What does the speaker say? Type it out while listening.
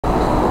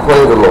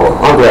Praise the Lord.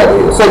 I'm glad to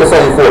hear. 2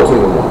 Samuels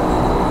 14:1.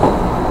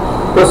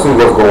 Let's see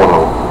what's going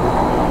on.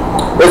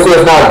 It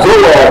says, now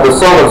Joab, the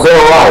son of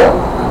Zeruiah,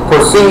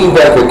 perceived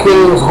that the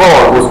king's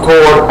heart was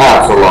toward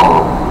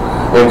Absalom.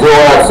 And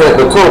Joab sent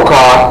to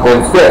Tokar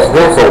and fetched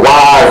thence a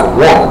wise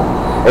woman,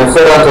 and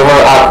said unto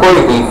her, I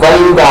pray thee,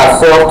 feign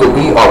thyself to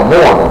be a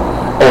mourner,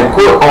 and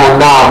put on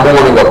thy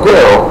mourning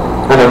apparel,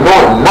 and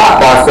anoint not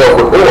thyself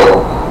with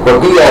oil, but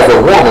be as a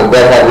woman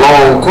that had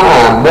long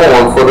time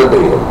mourned for the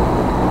dead.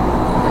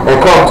 And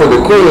come to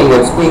the king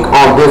and speak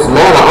on this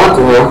manner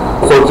unto him.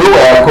 So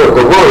Joab put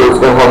the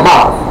words in her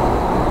mouth.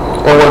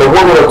 And when the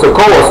woman of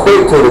Tekoa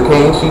spake to the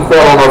king, she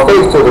fell on her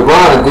face to the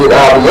ground and did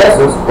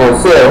obeisance, and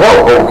said,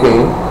 Help, O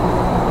king.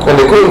 And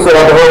the king said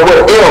unto her,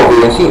 What ail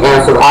thee? And she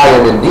answered, I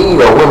am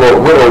indeed a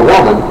widow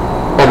woman,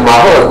 and my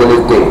husband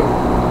is dead.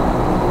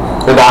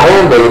 And thy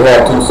handmaid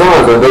had 2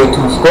 sons, and they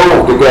 2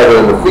 strove together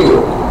in the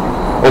field.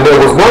 And there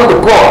was none to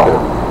part them,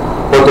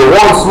 but the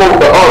one smote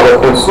the other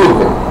and slew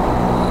him.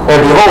 And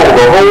behold,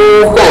 the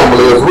whole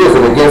family is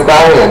risen against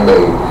thy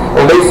handmaid.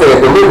 And they said,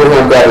 Deliver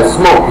him that is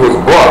smote his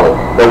brother,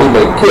 that we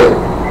may kill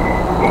him.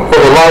 For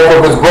the life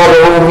of his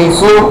brother whom he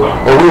slew,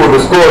 and we will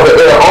destroy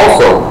the heir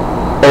also.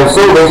 And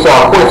so they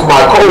shall quench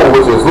my coal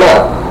which is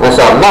left, and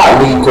shall not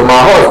leave to my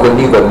husband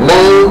neither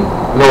name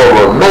nor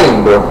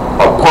remainder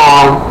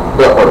upon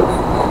the earth.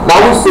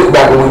 Now we sit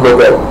back and we look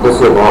at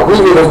this here.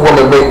 We hear this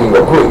woman making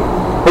a plea.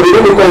 But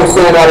did anything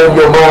stand out in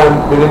your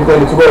mind? Did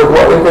anything that you heard?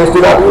 What? Anything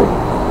stood out to you?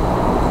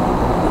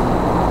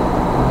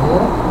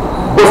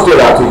 What stood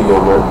out to you,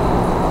 young man?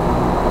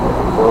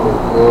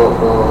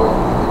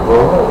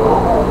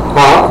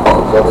 Huh?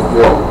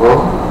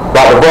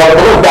 About the brother.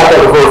 Let's back up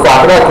to verse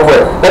 5. That's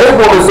correct. Now this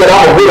woman said,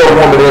 I'm a widow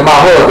woman and my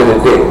husband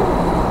is dead.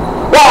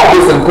 Why is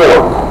this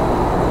important?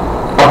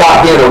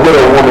 About being a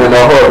widow woman and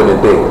her husband is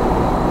dead.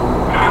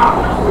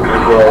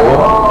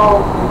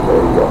 There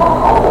you go.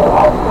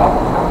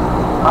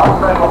 I'm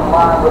saying on the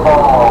lines of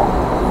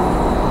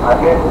I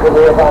guess because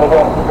everybody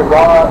has to keep it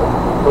God,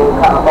 so it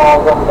kind of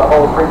falls under the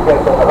whole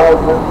pretext of the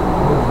husband.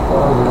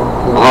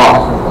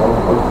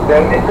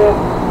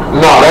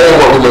 No, that ain't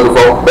what we're looking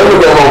for. Let's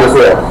look at Romans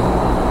 7.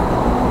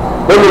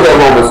 Let's look at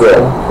Romans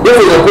 7.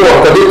 This is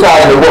important because it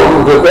ties into what we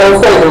were just saying.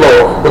 Thank the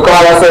Lord. Because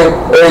I say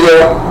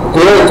earlier,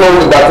 he already told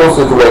me about your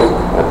situation.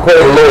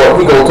 Praise the Lord,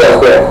 he gonna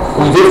touch that.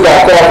 We just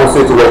got Catherine's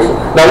situation.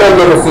 Now let's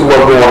look and see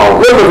what's going on.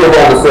 Let's look at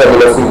Romans 7 and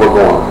let's see what's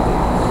going on.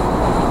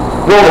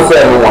 Romans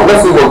 7:1.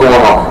 Let's see what's going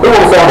on. It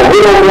won't say I'm a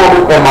widow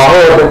woman and my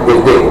husband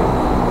is dead.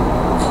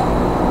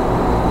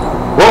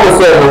 Romans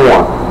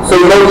 7:1.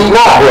 So you know ye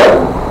not,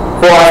 brethren,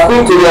 for I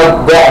speak to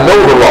them that know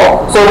the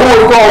law. So who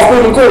is Paul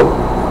speaking to?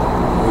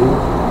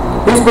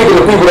 He's speaking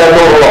to people that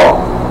know the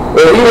law.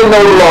 If he didn't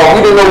know the law,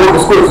 he didn't know what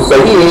the scriptures say,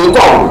 he ain't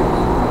talking.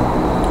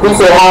 He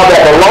said how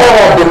that the law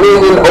has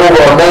dominion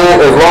over a man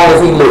as long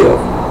as he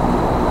lives.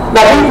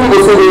 Now these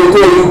people sit here and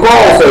tell you,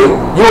 Paul say,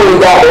 you ain't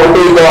got to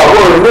obey God's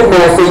word. And this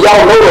man say,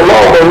 y'all know the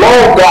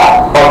law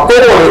got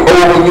authority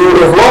over you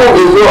as long as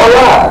you're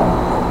alive.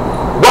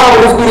 Why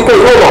would this be the case?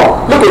 Hold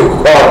on. Look at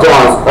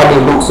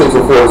Luke 6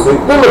 and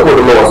 46. Then look what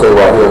the Lord say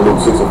right here in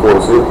Luke 6 and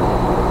 46.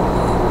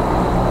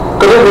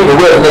 Because this need to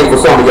resonate for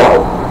some of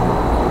y'all.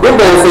 This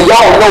man say,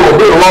 y'all know that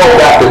this law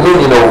got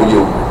dominion over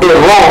you as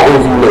long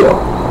as you live.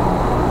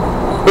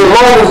 As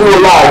long as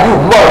you're alive, you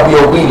must be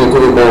obedient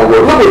to this damn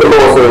word. Look what the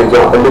Lord said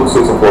in Luke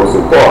 6 and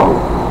 46. Pardon me.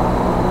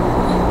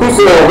 He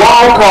said,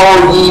 why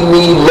call ye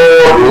me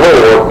Lord,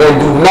 Lord, and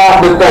do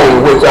not the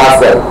thing which I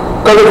say?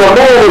 Because if a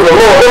man is a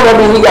Lord, don't that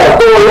mean he got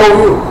authority over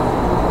you?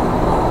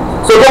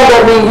 So don't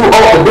that mean you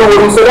ought to do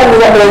what he said? That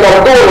means that man got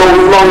authority over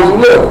you as long as you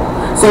live.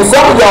 See,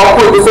 some of y'all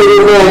quick to say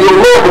this man your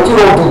Lord, but you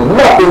don't do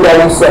nothing that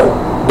he say.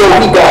 Though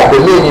he got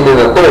dominion and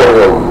authority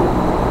over you.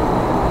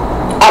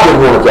 I just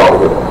wanted y'all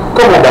to hear that.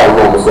 Come on back to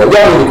Romans 7.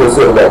 Y'all need to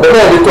consider that. The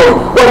man just told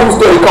you, why do you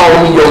steady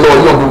calling me your Lord?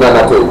 You don't do nothing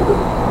I tell you to.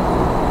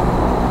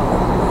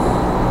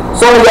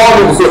 Some of y'all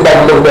need to sit back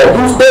and look at that.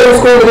 You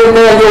steady screaming this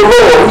man your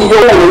Lord, he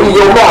your ruler, he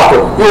your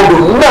master. You don't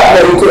do nothing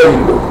that he tell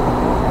you to do.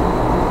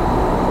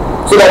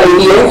 So that means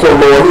he ain't your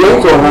Lord, he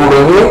ain't your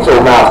ruler, he ain't your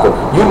master.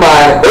 You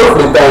mind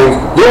earthly things,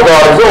 your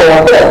God is your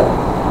own daddy.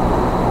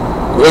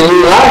 And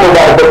you ain't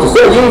nobody but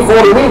yourself. You ain't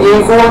fooling me, you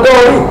ain't fooling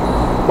God either.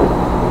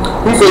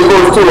 He says,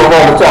 verse 2 of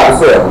Romans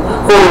chapter 7.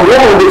 For the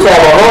woman which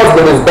have a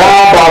husband is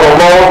bound by the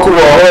law to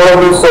her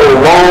husband so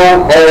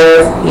long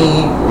as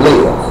he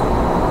lives.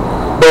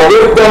 But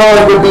if the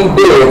husband be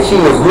dead, she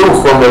is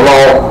loose from the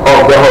law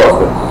of the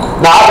husband.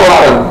 Now, I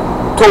thought I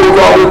told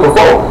y'all this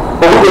before,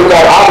 but we just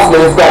got,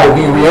 obviously, it's got to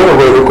be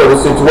reiterated because of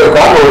the situation.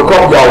 I know a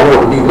couple of y'all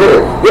want to be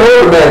married. You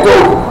heard the man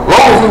told you, as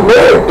long as you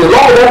married, as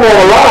long as that man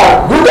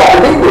alive, you got to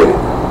be with him.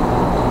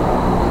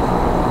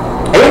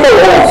 Ain't no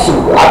old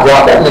shoot. I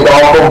dropped that nigga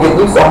off, go get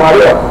me somebody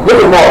else. Look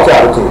at Mark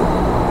chapter 10.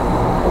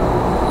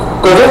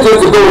 Because it's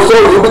just to go to show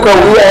you, because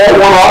we had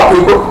one of our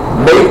people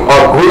make a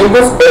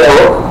grievous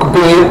error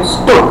being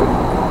stupid.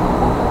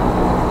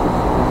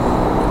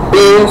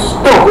 Being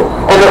stupid.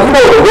 And if you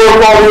know the word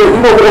call here, you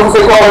know what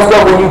they call that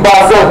stuff when you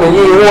buy something and you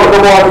ain't want to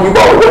come on after you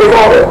bought it. What do they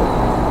call that?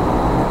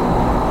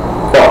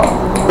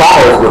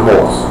 Buyer's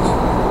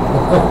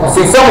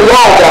See, some of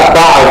y'all got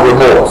buyer's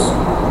remorse.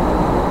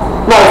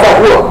 Matter of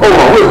fact, look, hold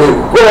on, wait a minute.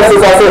 Well,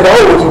 since I said,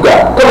 hey, what you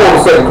got? Come on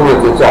to 2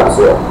 Corinthians chapter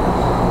 7.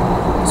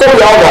 Some of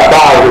y'all got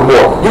buyer's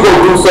remorse. You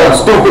gonna do something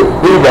stupid,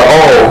 then you like,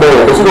 oh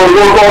man, but you gonna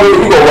work on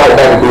it, you gonna right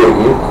back and do it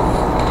again.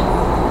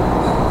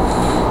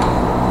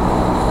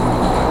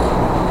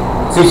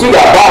 See, she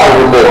got buyer's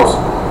remorse.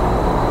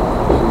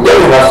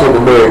 Maybe I shouldn't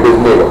have married this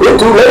nigga. It's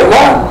too late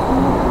now.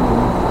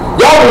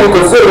 Y'all need to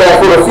consider that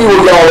for the few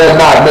of y'all that's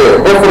not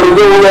married. And for the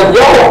little that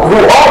y'all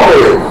who are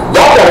married,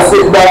 y'all gotta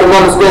sit back and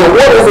understand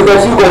what is it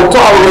that you gonna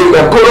tolerate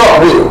and put up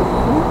with.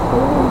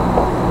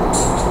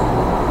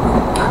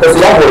 And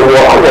see, I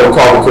wasn't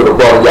talking to the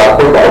brother y'all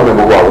think. I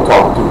remember what I was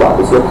talking to about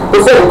this.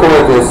 But 2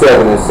 Corinthians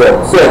 7 and 7.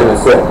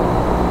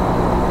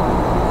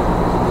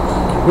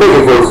 Look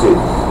at verse 6.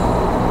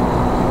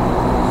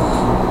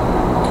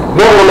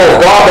 Nevertheless,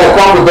 God that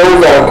comforted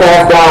those that are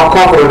cast down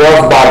comforted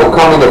us by the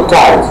coming of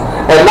Titus,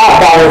 and not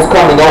by his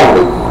coming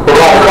only, but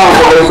by the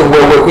consolation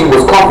wherewith he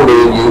was comforted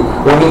in you,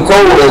 when he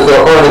told us your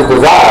earnest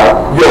desire,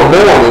 your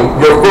mourning,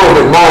 your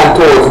fervent mind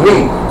towards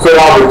me, so that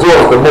I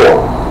rejoice the more.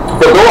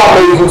 For though I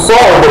made you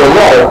sorry with a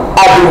letter,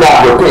 I do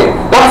not repent.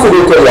 Now I'm sitting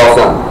here to tell y'all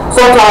something.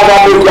 Sometimes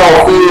I make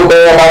y'all feel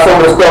bad about some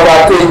of the stuff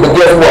I tell you, but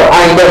guess what?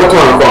 I ain't never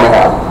turned from it,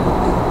 have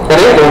I?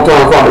 And they ain't gonna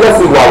turn from it. Let's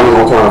see why we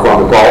don't turn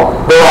from it, Paul.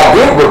 Though I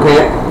did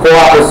repent, for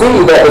I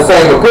perceive that the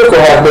same epistle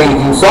hath made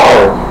you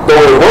sorry,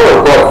 though it were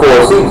but for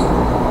a season.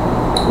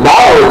 Now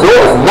I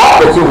rejoice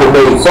not that you were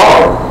made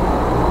sorry,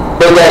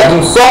 but that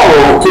you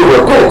sorrow to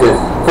repentance,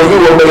 for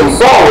you were made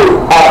sorry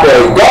after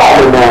a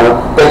godly manner,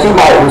 that you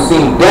might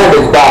receive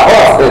damage by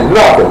us and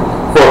nothing.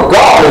 For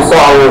godly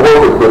sorrow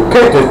worketh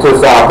repentance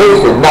to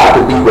salvation, not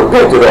to be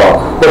repented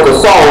of, but the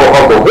sorrow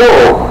of the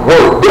world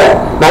worketh death.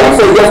 Now he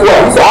said, guess what?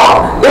 He said,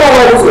 it don't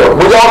let this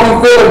when y'all be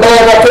feeling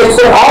bad, I tell you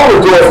something, I don't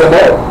rejoice in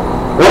that.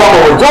 What I'm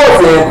going to rejoice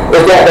in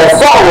is that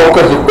sorrow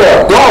because you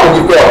felt dumb and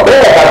you felt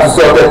bad about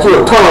yourself, that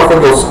you'll turn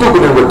from your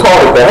stupid and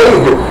retarded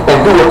behavior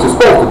and do what you're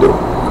supposed to do.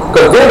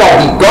 Because then that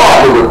be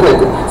godly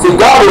repentance. See,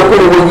 godly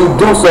repentance when you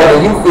do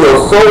something, you feel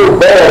so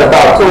bad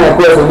about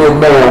transgressing this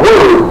man's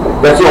word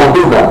that you don't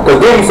do nothing. Because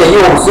then he said, you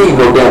don't receive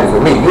no damage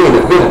from me. You ain't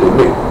offended with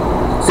me.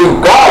 See,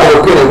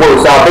 godly repentance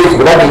works salvation,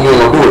 but that means you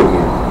ain't going to do it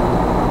again.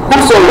 Who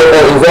showed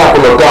an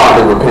example of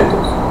godly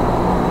repentance?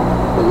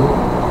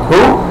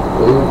 Who?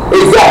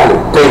 Exactly,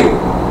 David.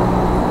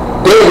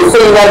 David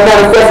seen that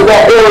manifested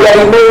that error that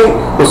he made,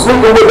 was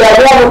sleeping with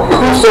that woman.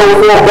 He showed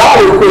for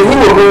godly repentance. He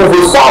removed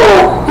his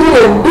sorrow. He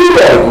didn't do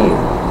that again.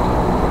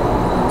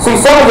 See,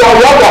 some of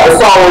y'all got the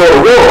sorrow of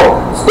the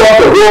world.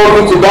 Stuff the world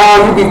get you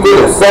down, you be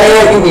feeling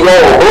sad, you be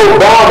all broke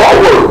down, that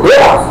word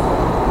death.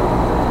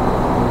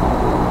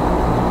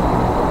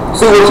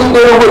 See what you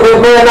doing with this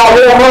man not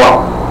warm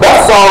up?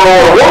 That's sorrow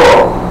of the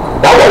world.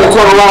 That way to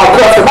turn around and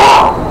cuss him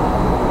out.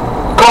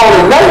 Call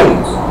him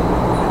names.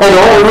 And the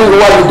only reason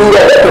why you do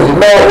that is because you're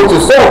mad with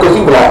yourself, because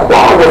you be like,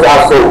 why was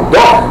I so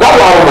dumb? That's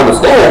why I don't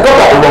understand. Go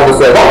back to Romans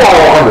 7. That's why I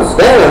don't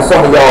understand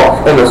some of y'all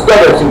and the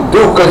stuff that you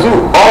do, because you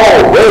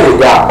already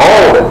got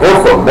all the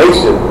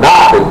information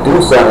not to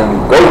do something. You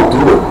go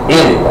do it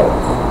anyway.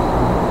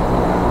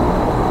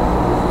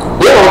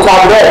 Then on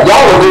top of that,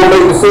 y'all are going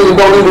to make decisions,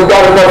 don't even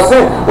got enough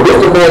sense. Well,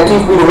 this man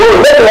teach me the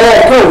word. Let me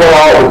ask him what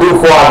I ought to do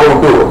before I go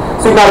do it.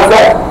 See, matter of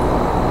fact,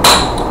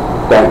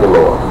 thank the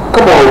Lord.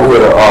 Come on over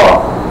here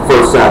to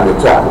 1 Samuel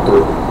chapter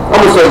 3.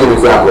 I'm going to show you an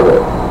example of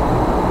that.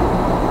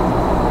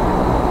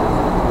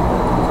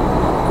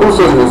 I'm going to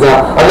show you an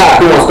example of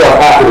not doing stuff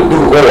after the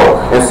due order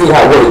and see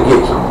what it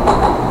gets you.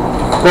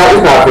 Now,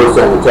 it's not 1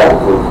 Samuel chapter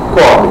 3.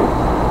 Pardon me.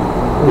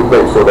 Let me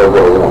make sure that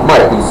what I want.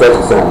 Might be 2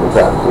 Samuel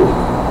chapter 3.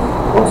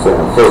 I'm saying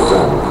 1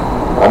 Samuel.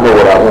 I know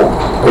what I want.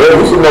 Yeah,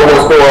 you should know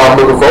what story I'm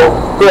looking for.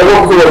 Yeah,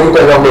 what story you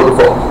think I'm looking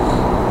for?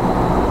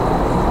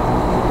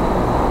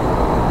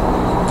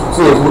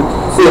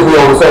 See if we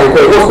on the same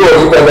page. What story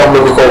you think I'm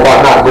looking for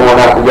about not going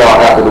after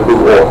y'all after the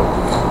due order?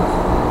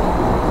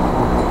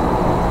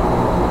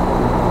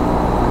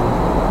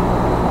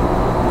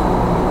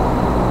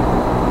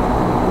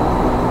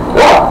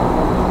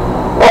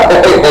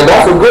 And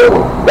that's a good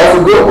one. That's a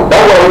good one.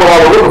 That wasn't what I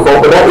was looking for,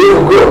 but that is a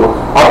good one.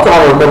 I'm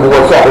trying to remember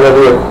what chapter that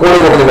is. We're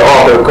looking in the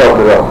author of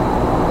covering it up.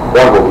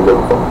 That's what we're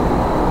looking for.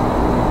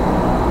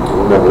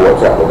 Remember what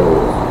chapter that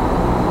is.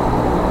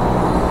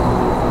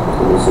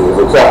 Let me see. Is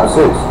it chapter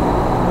 6?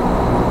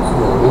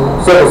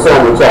 2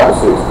 Samuel chapter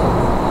 6.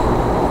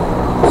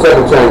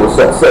 2 Samuel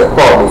chapter 6. 2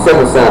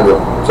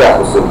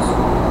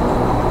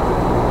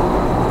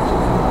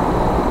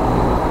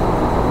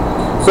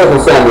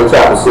 Samuel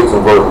chapter 6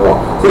 and verse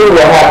 1. See, this is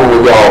what happened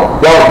with y'all.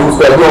 Y'all do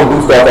stuff. You don't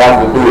do stuff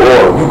after the due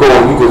order. You go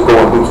and you just go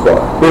and do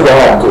stuff. This is what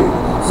happened to you.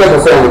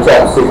 2 Samuel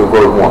chapter 6 and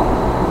verse 1.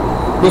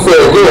 He said,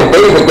 again,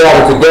 David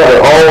gathered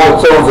together all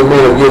the chosen men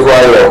of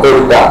Israel,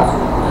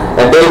 30,000.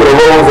 And David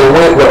arose and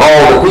went with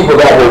all the people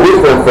that were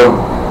with him from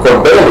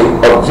Bailey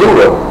of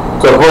Judah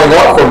to bring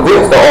up from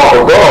thence the ark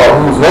of God,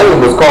 whose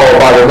name was called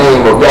by the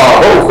name of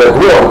Yahweh that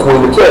dwelt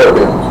between the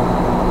cherubims.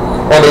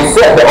 And they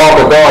set the ark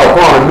of God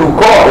upon a new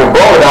cart and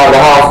brought it out of the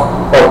house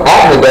of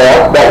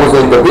Abinadab that was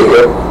in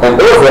Gibeah, and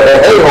Uzzah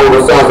and Ahio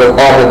the sons of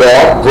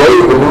Abinadab,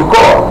 drave the new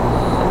car.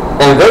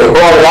 And they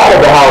brought it out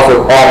of the house of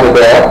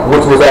Abinadab,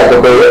 which was at the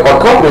bed,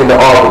 accompanying the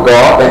ark of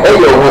God, and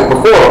Ahio went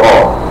before the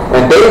ark.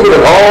 And David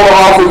and all the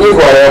house of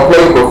Israel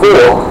played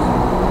before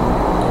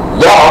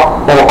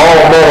Yah on all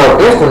manner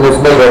of instruments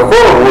made of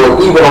fir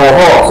wood, even on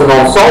harps, and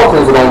on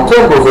psalteries, and on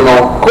timbrels, and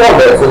on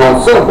cornets, and on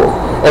cymbals.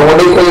 And when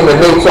they came to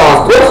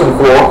Nachon's threshing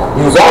floor,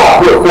 Uzziah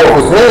put forth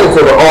his hand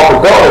to the ark of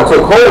God and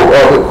took hold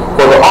of it,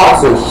 for the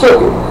oxen shook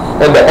it.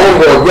 And the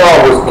anger of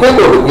Yah was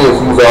kindled against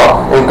Uzziah,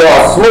 and God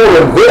smote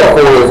him there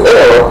for his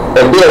error,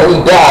 and there he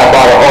died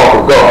by the ark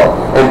of God.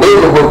 And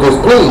David was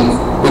displeased,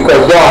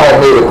 because Yah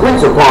had made a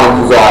breach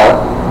upon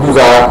Uzziah,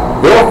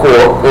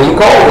 therefore, and he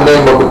called the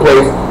name of the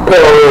place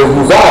Perez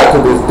Uzziah to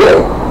this day.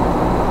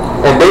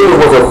 And David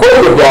was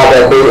afraid of Yah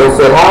that day, and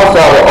said, how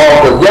shall the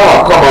ark of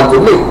Yah come unto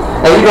me?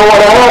 And you know what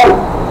happened?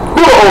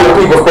 Who are all the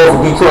people supposed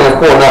to be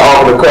transporting that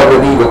ark of the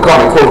covenant, even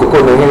coming close to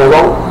putting their hands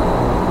on it?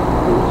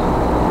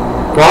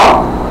 Huh?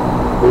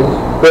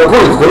 The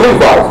priests, the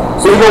Levites.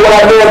 So you know what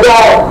I mean,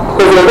 God?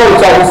 Because in another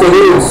chapter he said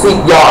they didn't seek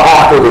Yah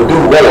after to do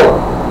war.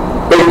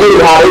 They did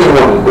it how they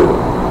wanted to do it.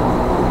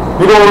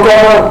 You know what I'm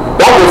talking about?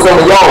 That's what some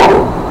of y'all do.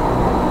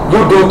 You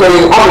do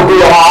things, I'm going to do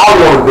it how I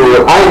want to do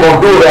it. I ain't going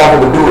to do it after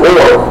the due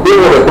order. Then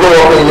when it blow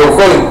up in your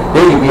face,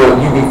 then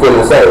you be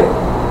feeling sad.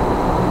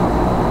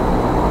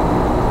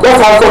 That's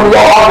how some of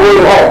y'all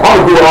operate at.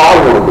 I'm going to do it how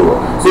I want to do it.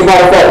 See,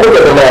 matter of fact, look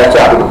at the last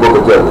chapter of the book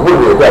of Judges. What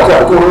is it?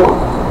 Chapter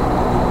 21.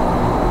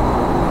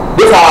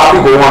 This is how our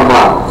people run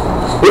around.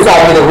 This is how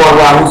many run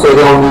around who say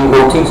they don't need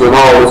no teacher and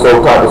all this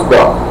old type of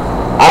stuff.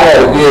 I had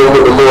to deal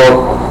with the Lord.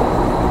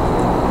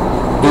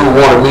 Dude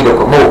wanted me to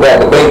promote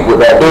that debate with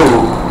that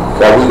dude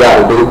that we got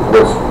to do,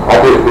 which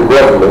I did it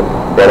regularly.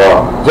 But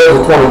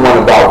Judges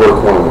 21 about verse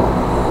 21.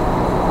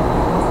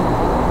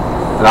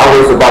 And I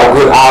wasted about a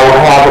good hour and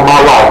a half of my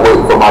life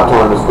waiting for my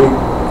turn to speak.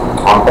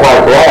 I'm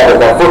quite glad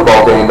that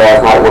football game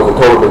last night was a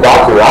total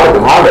disaster. I'd have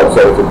been highly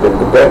upset if it had been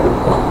competitive.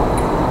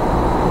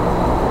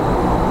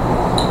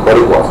 But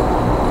it wasn't.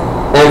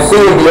 And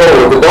seeing,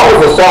 behold, the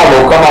daughters of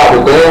Shiloh come out to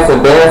dance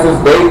and dances,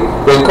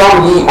 then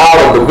come ye out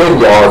of the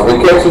vineyards,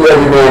 and catch you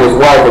every man his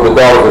wife of the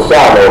daughters of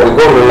Shiloh, and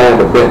go to the land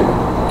of Benjamin.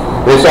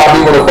 Then shall be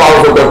when the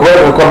fathers of their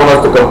brethren come on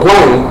us to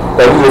complain,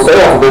 that we will say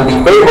unto them,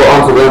 be favor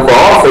unto them for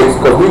our sakes,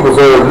 because we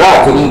reserve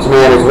not to each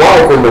man his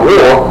wife in the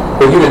war,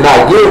 for you did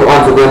not give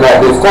unto them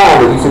at this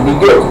time that you should be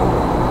guilty.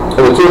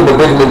 And the children of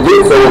Benjamin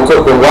did so, and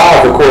took them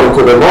wives according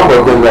to the number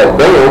of them that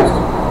danced,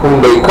 whom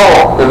they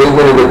caught, and they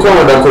went and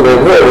returned unto their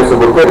inheritance, and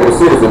were credited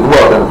cities and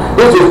dwelt in them.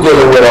 This is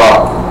dealing with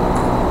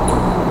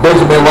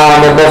Benjamin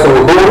around there messing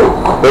with booty.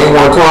 They didn't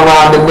want to turn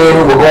around the men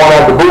who were going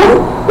after booty.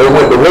 They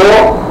went to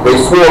war. They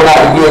swore not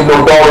to give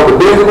no daughter to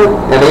Benjamin,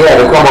 and they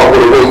had to come up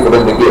with a way for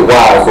them to get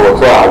wives so a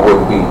tribe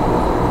wouldn't be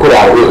put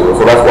out of Israel.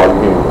 So that's why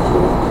you're hearing this.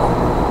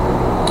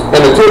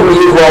 And the children of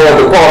Israel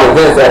departed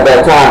thence at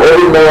that time,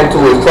 every man to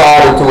his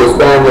tribe and to his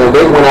family, and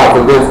they went out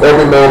from thence,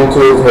 every man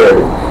into his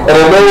heritage. And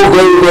in those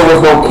days there was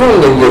no king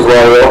in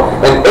Israel,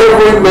 and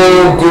every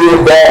man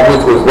did that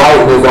which was right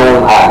in his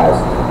own eyes.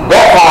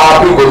 That's how our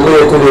people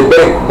live to this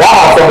day. That's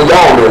how some of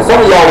y'all live. Some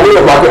of y'all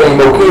live like there ain't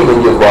no king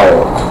in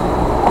Israel.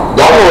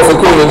 Y'all know it's a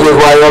king in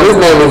Israel. His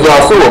name is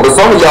Yahshua, but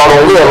some of y'all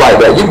don't live like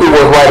that. You do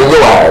what's right in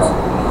your eyes.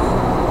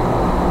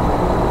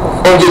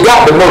 And you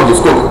got to know you're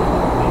stupid.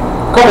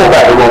 Come on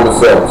back to Romans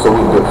 7 so we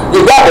can do it.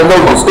 You got to know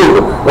you're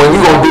stupid when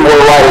you're going to do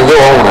what's right in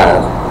your own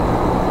eyes.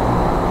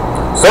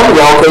 Some of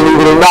y'all can't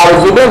even acknowledge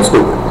you've been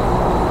stupid.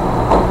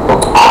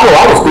 I know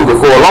I was stupid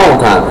for a long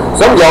time.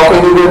 Some of y'all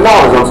can't even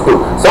acknowledge I'm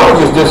stupid. Some of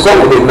you just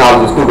showed they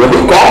acknowledge you're stupid. At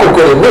least Catherine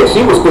could admit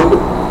she was stupid.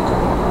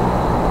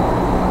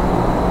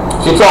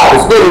 She tried to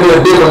spit it in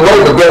a different way,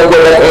 but guess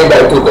what? That came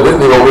back to her. This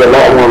nigga over here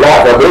won't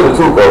laugh at, but it's the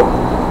truth though.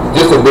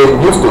 Just a bit,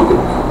 you stupid.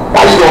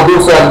 How you gonna do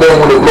something then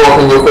when it blows up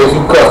in your face,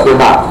 you cuss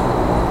them out?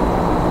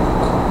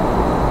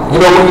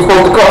 You know when you're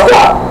supposed to cuss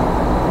out?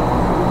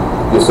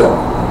 Yourself.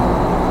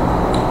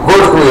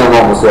 Verse 3 in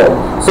Romans 7.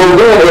 So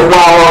then, if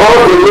while her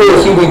husband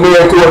lives, she be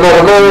married to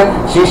another man,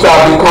 she shall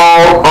be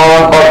called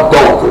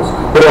unadulterous.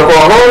 But if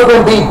her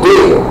husband be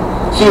dead,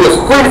 she is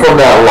free from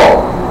that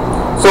law,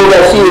 so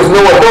that she is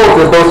no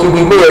adulteress, though she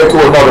be married to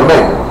another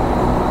man.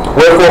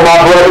 Wherefore, my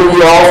brethren,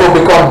 ye also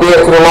become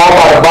dead to the law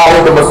by the body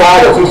of the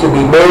Messiah, that she should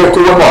be married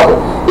to another,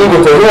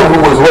 even to him who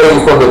was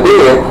raised from the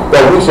dead,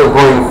 that we should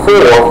bring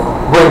forth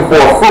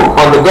fruit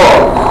unto God.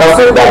 Now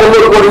sit back and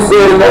look what he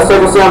said in that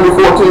 2 Samuel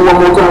 14 one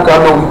more time, because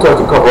I know we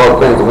touched a couple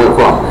other things that went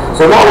from.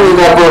 So not only in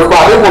that verse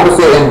 5, this woman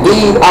said,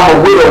 indeed, I'm a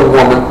widow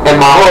woman, and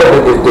my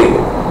husband is dead.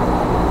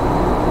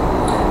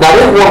 Now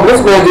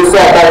this man just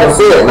sat back and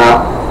said,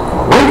 now,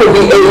 we could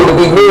be able to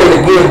be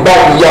married again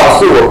back to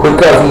Yahshua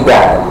because he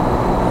died.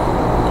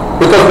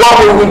 Because why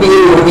would we be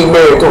able to be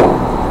married to him?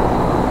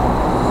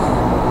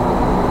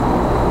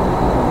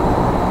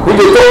 We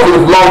just told you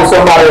as long as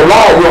somebody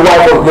alive, your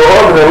wife or your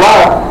husband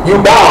alive, you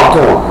bound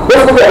to him.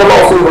 Let's look at the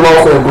law, see what the law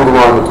says in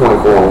Deuteronomy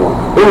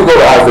 24:1. Then we go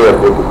to Isaiah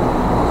 50.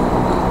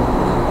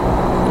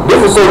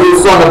 This is so you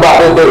something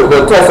about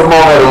the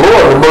testimony of the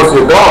Lord and the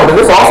mercy of God. And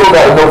this also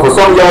got to know for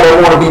some of y'all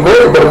that want to be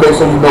married, better make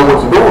sure you know what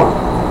you're doing.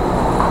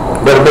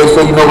 Better make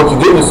sure you know what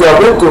you're getting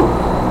yourself into.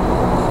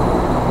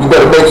 You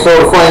better make sure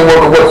the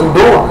framework of what you're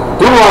doing.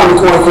 Deuteronomy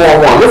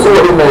 24:1. Listen to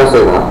what this man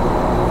say now.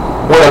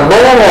 When a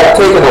man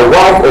hath taken a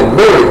wife and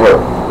married her,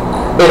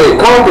 and it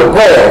come to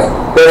pass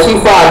that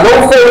she find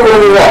no favor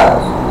in his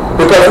eyes,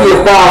 because he has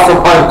found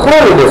some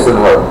uncleanness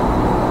in her,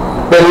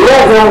 then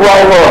let him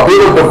write her a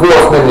bill of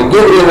divorcement and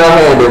give it in her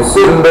hand and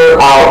send her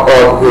out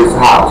of his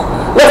house.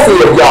 Let's see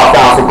if y'all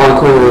found some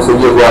uncleanness in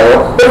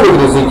Israel. Let's look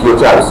at Ezekiel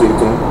chapter 16.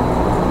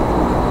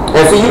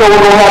 And see, you know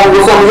what's going to happen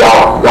with some of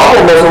y'all? Y'all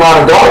going to mess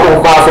around and God going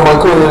to find some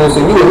uncleanness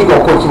in you and He going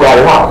to put you out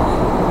of the house.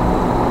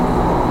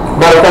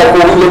 Matter of fact,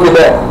 before we look at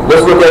that,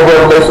 let's look at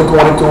Revelation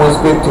 22 and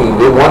 15.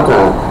 This one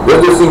time.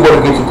 Let's just see what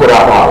it gets you put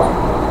out of the house.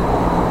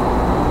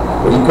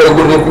 But you pay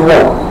with it if you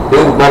want.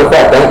 Matter of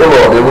fact, thank the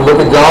Lord. Then we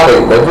look at John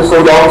 8. Let's just so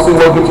y'all can see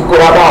what gets you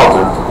put out of the house.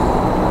 Huh?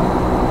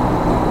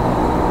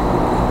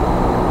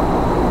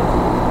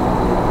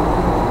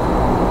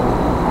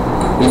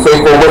 He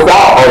says, for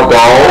without are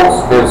dogs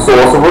and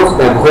sorcerers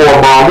and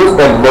whoremongers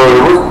and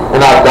murderers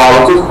and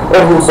idolaters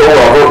and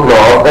whosoever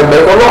love and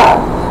make a lie.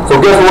 So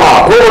guess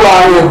what? Pull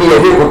around here and be a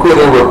hypocrite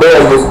and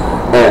rebellious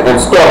and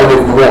stubborn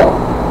if you want.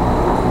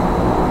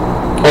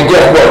 And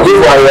guess what?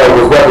 Israel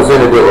was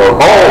representative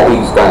of all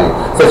these things.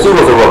 So she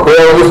was a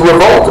rebellious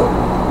revolter.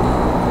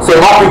 So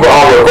my people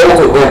are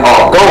revolted and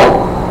are gone.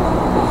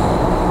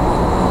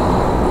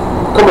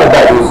 Come on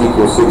back to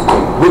Ezekiel 16.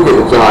 We'll get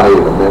to John 8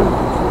 in a minute.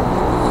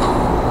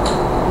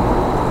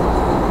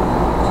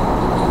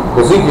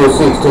 Ezekiel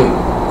 16.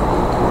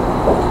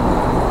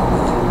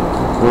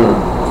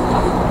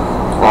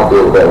 I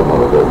did better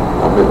one day.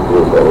 I meant to do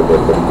it better, but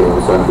he gave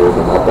me something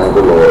different. I thank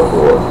the Lord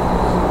for it.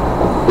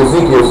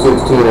 Ezekiel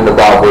 16 and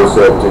about verse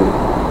 17.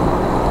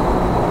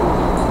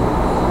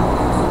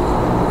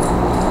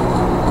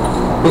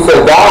 He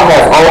said, thou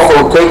hast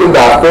also taken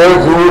thy fair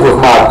jewels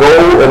of my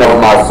gold and of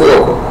my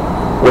silver,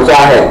 which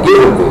I had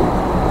given thee,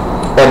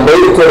 and made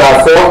it to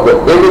thyself the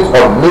image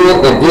of men,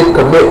 and did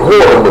commit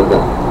whoredom with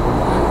them.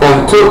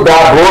 And took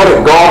thy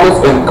broidered garments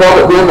and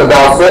covered them, and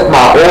thou set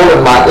my oil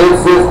and my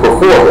incense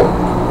before them.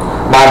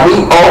 My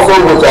meat also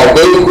which I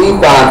gave thee,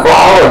 fine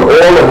flour and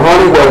oil and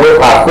honey wherewith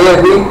I fed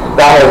thee,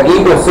 thou hast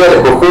even set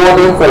it before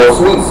them for a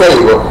sweet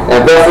savor, and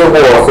thus it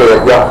was,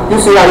 said y'all.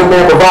 You see how the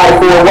man provided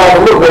for his wife,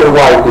 and look what his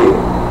wife did.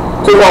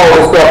 Took all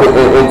this stuff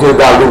and just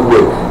dilute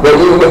with it. But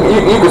you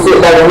can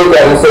sit back and look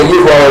at it and say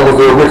Israel was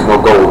the original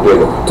gold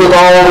digger. Took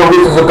all the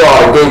riches of God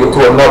and gave it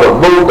to another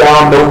low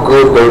down, no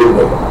good, dirty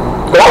nigga.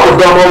 That was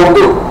dumb old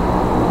dude.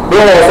 They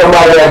had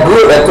somebody that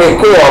good that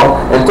take care of them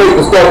and take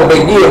the stuff that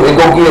they give and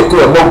go give it to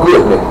a no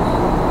good nigga.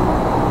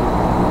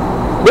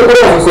 Look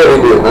what else he said he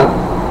did, man.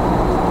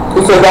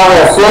 He said, thou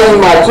hast slain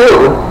my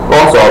children. Oh,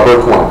 I'm sorry,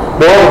 verse 20.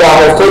 Moreover, thou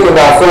hast taken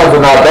thy sons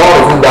and thy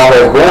daughters whom thou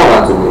hast born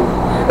unto me,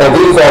 and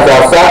these hast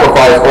thou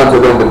sacrificed unto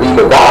them to be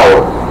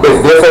devoured.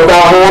 Is this of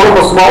thy whoredom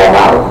a small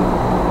matter?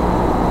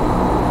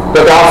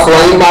 That thou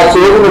slain my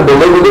children and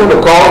delivered them to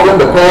cause them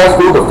to pass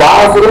through the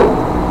fire for them?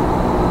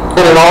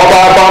 And in all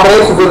thy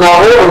abominations and thy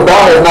whoredoms thou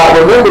hast not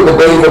remembered the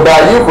days of thy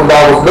youth when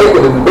thou wast naked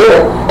and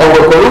bare, and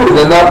were polluted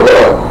in thy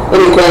blood. And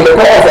it came to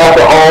pass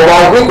after all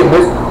thy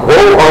wickedness,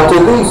 woe unto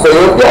thee,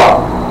 saith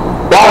God.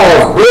 Thou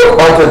hast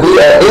built unto thee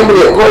an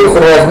eminent place,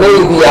 and hast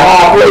made thee a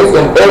high place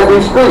in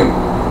every street.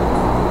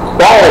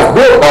 Thou hast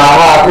built a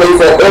high place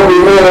at every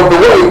head of the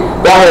way.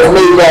 Thou hast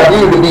made thy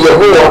view to be a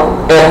whore,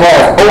 and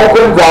hast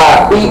opened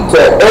thy feet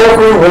to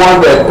every one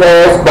that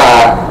passed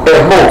by,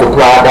 and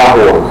multiplied thy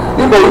whore.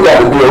 You know you got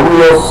to be a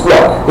real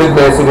slut. This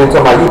man sitting there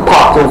talking about you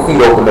popped your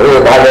feet open to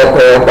everybody that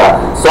passed by.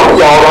 Some of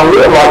y'all don't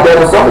live like that,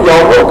 and some of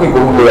y'all know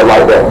people who live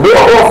like that.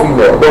 Male or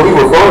female. Though he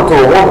referring to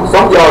a woman,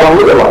 some of y'all don't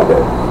live like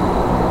that.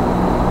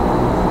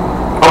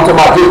 I'm talking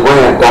about just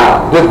ran down.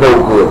 Just no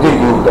good. Just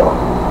used up.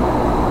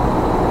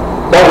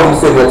 That's what he's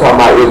sitting there talking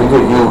about is you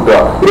just used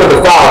up. You have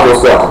defiled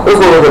yourself. Let's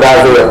go look at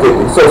Isaiah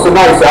 50. So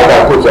now you say, I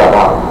got to put y'all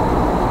out.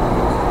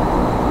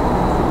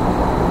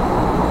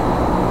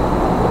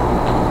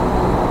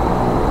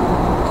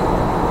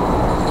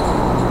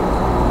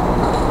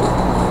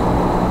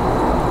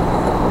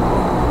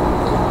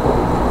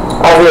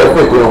 Isaiah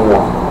 50 and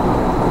 1.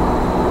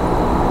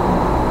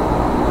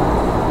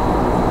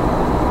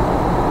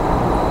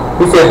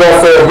 He said,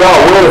 thus saith God,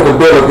 where is the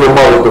bill of your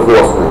mother's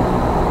divorcement,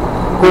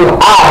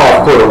 whom I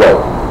have put away?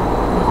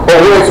 Or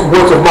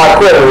which of my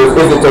creditors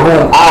is it to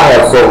whom I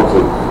have sold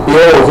you?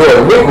 Behold, your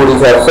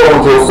iniquities have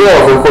sold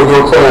yourselves, and for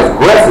your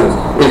transgressions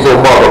is your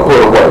mother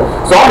put away.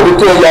 So I'm going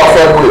to tell y'all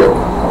something real.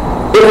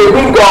 If it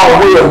be God's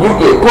will, you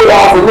get put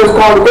out from this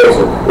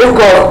congregation. It's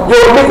because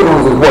your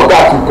iniquities is what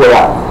got you put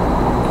out.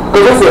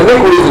 Because it's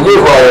iniquities in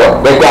Israel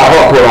that got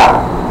her put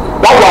out.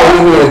 That's why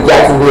we here in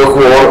Jacksonville,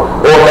 Florida,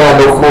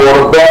 Orlando,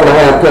 Florida,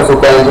 Bethlehem,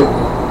 Pennsylvania,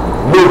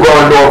 New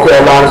Bern, North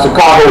Carolina,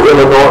 Chicago,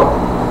 Illinois,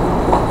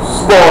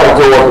 Sparta,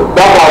 Georgia.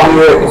 That's why we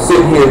here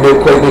sit here and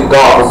play this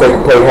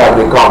God-forsaken play, having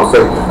this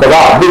conversation. Because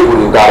our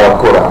iniquities got us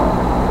put out.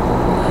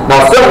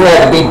 Now something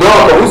had to be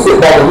done, but we sit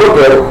back and look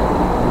at it,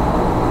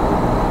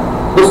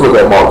 Let's look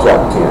at Mark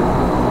chapter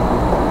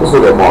 10. Let's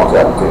look at Mark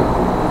chapter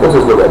 10. Let's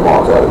just look at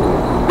Mark chapter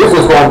 10. This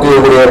is going to deal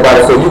with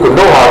everybody so you can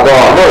know how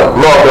God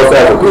loved us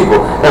as a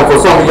people. And for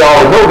some of y'all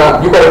to know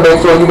now, you better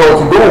make sure you know what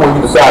you're doing when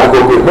you decide to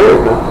go get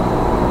married now.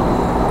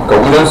 Because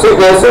we done sit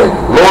there and say,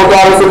 Lord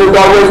got us in this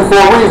direction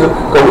for a reason.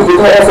 Because we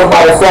just had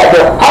somebody sat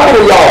there. How many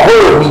of y'all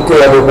heard me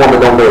tell this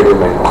woman don't marry this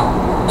man?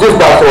 Just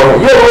by showing her.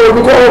 You ever heard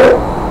me tell that?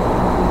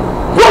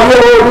 You ever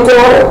heard me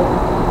tell that?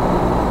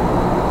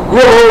 You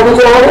ever heard me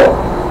tell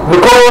that?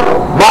 Nicole,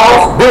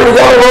 Miles, Billy,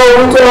 y'all ever heard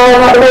me tell her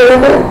not to marry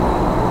this man?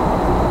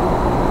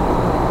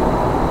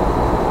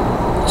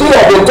 She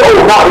had been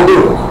told not to do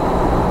this.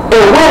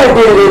 And women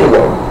did it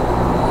anyway.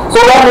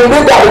 So I mean,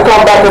 this got to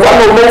come back, because I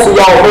know most of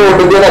y'all heard,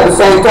 but then at the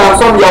same time,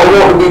 some of y'all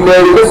want to be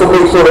married. This will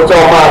make sure that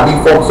y'all mind be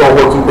focused on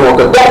what you're doing,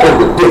 because that is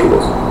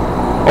ridiculous.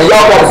 And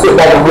y'all got to sit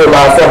back and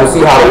realize something and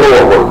see how the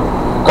Lord works.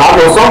 Because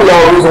I know some of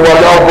y'all reason why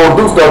y'all go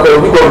do stuff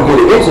because we go to get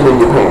it itching in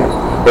your pants.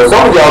 But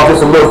some of y'all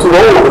just a little too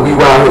old to be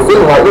around here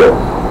feeling like that.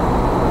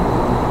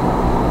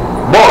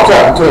 Mark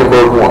chapter 10,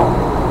 verse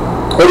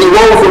 1. And he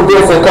rose from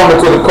thence and coming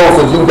to the coast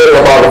of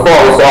Judea by the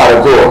farther side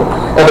of Jordan.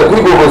 And the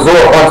people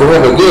resort unto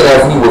him again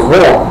as he was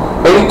warned.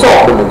 And he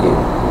taught them again.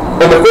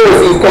 And the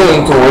Pharisees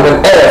came to him and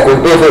asked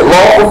him, is it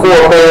lawful for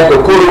a man to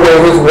put away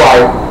his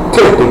wife,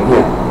 tempting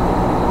him?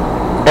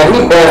 And he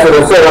answered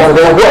and said unto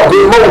them, what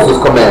did Moses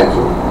command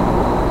you?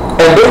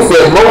 And they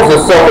said,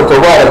 Moses suffered to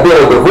write a bill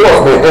of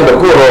divorcement and to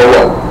put her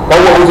away.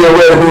 That's what we just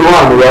read in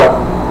Deuteronomy, right?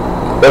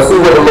 Let's see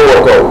what the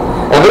Lord told.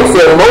 And they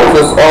said,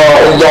 Moses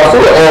and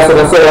Joshua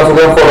answered and said unto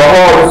them, for the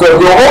hardness of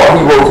your heart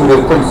he wrote you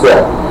this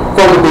precept.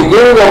 From the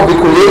beginning of the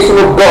creation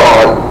of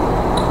God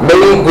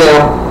made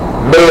them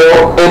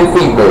male and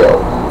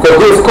female. For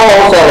this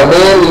cause shall a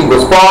man leave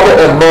his father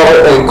and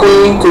mother and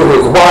cleave to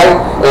his wife,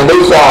 and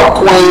they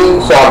twain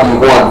shall be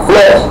one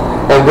flesh.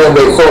 And then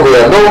so they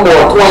are no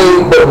more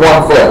twain but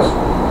one flesh.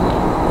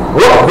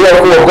 What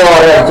therefore God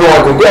hath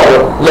joined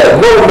together, let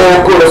no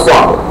man put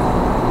asunder.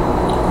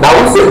 Now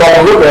we sit back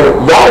and look at it.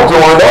 Y'all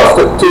joined us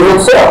to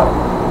himself.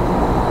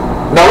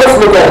 Now let's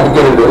look at the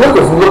beginning of it.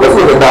 Let's look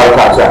at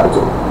Malachi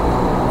chapter 2.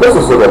 Let's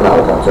just look at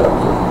Malachi chapter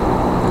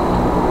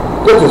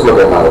 2. Let's just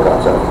look at Malachi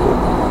chapter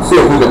 2. See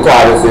if we can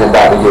tie this in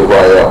back to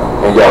Israel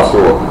and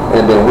Yahshua,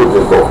 and then we'll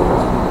just go from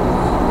there.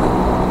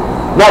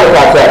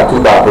 Malachi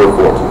chapter 2 by verse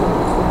 14.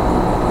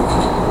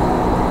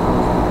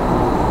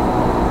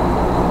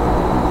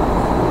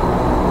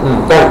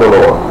 Thank the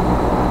Lord.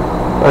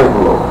 Thank the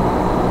Lord.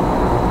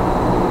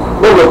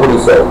 Look what he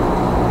said.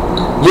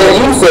 Yet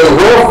you say,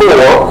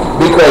 wherefore,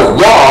 because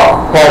Yah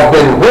has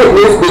been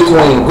witness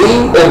between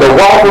thee and the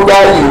wife of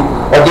thy youth,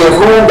 against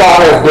whom thou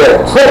hast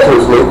dealt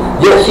treacherously,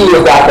 yet she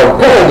is thy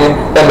companion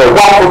and the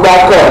wife of thy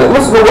covenant.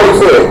 Listen to what he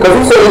said, because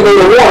he said he made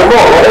a warning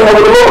law. Right? That's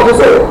what the Lord just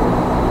said.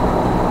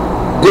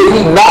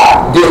 Did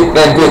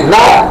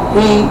not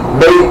he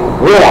make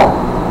one?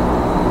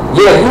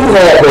 Yet he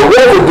had the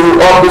residue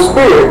of the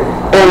Spirit,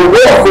 and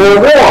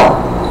wherefore one,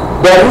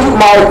 that he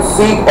might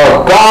seek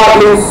a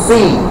godly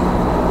seed.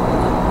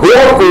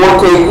 Therefore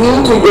take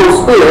heed to your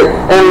spirit,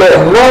 and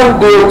let none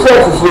deal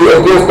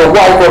treacherously against the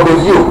wife of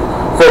his youth.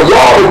 For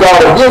Yah, the God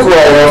of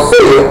Israel,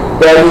 said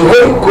that he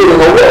hate putting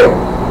away.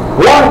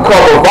 One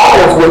cover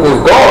violence with his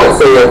garment,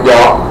 saith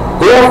Yah.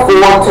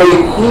 Therefore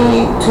take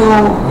heed to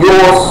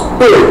your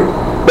spirit,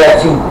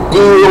 that you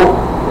deal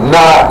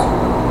not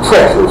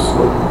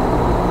treacherously.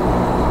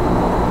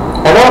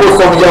 And that's what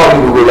some of y'all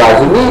need to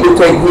realize. You need to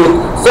take heed.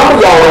 Some of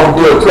y'all don't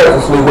deal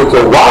treacherously with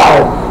your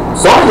wife.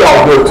 Some of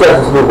y'all deal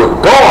treacherously with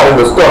God and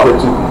the stuff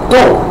that you be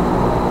doing.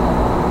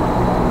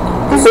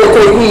 He said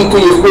take heed to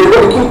your spirit.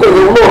 But the key thing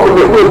is, Lord,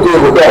 we'll deal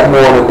with that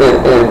more and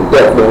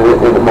definitely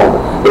in a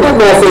moment. But this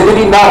man said, did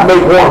he not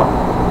make one?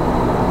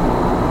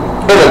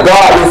 And a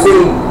godly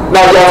seed.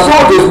 Now,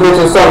 Yahshua just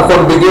mentioned something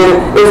from the beginning.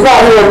 It's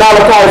not here in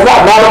Malachi. It's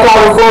not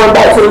Malachi referring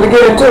back to the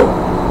beginning too.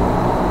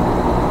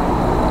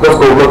 Let's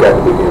go look at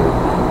the beginning.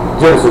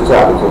 Genesis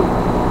chapter 2.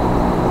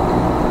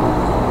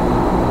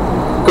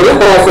 Because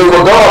this man says,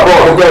 well, God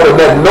brought together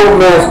that no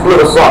man split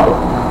asunder.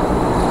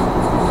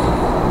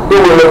 Then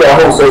we look at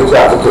Hosea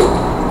chapter 2.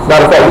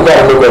 Matter of fact, we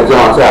got to look at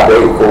John chapter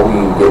 8 before we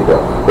even get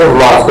there. There's a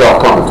lot of stuff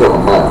coming to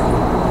my mind.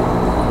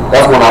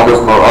 That's when I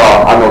just know,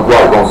 I know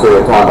Dwight gonna say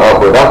it time up,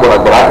 but that's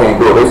what I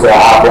can't do it. They say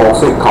iPhone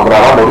 6 coming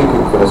out. I know these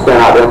people finna stand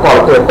out there and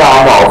probably pay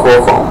 $1,000 for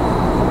a phone.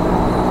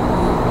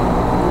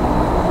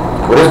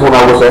 But this one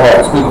I wish I had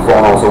a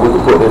speakerphone on so we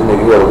could put this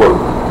nigga here to work.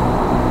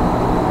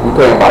 We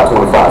paying about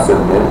 25 cents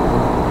a minute.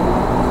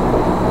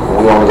 And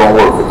we only gonna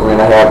work for 3.5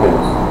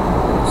 minutes.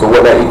 So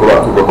what that equal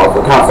up to, but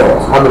for count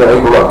fast. How many that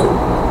equal up to?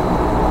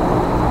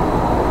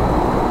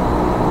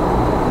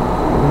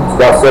 It's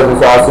about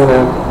 75 cents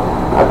in.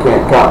 I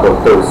can't count those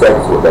 30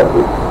 seconds with that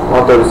be.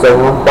 130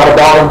 seconds, about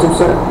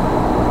 $1.02.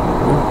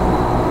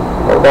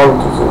 About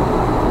 $1.02.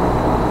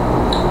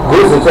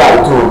 This is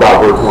chapter 2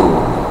 about verse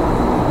 21.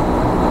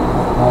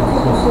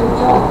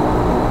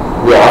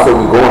 Yeah, I said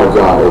we going to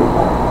John 8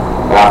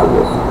 after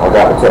this. I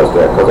got to test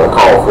that because I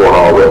called for it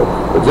already.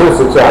 But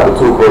Genesis chapter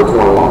 2 verse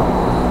 21.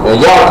 And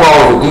Yah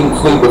caused a deep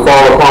sleep to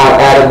fall upon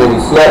Adam, and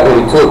he slept,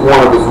 and he took one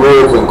of his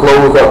ribs and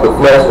closed up the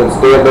flesh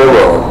instead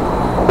thereof.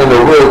 And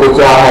the rib which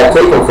Yah had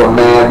taken from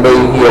man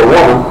made he a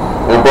woman,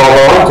 and brought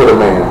her unto the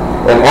man.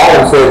 And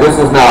Adam said, This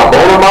is now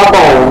bone of my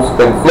bones,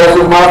 and flesh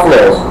of my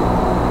flesh.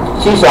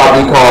 She shall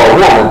be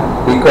called woman,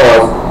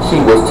 because she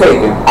was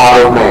taken out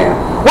of man.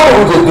 What did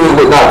we just do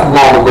with not too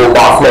long ago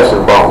about flesh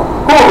and bone?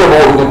 Who remember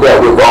what we did that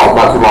with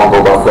not too long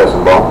ago about flesh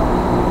and bone?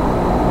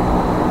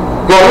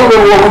 Y'all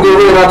remember what we did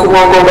really not too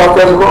long ago about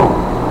flesh and bone?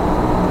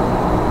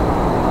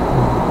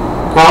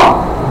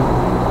 Huh?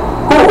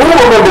 Who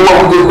remember what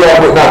we did that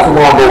with not too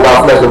long ago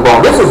about flesh and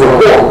bone? This is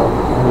important.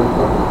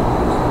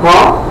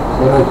 Huh?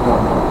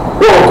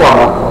 What are we talking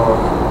about?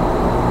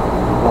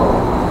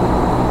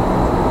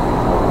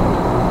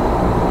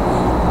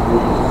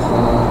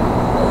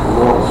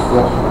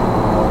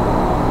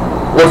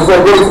 What you say?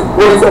 What did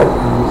he say?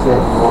 He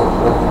said,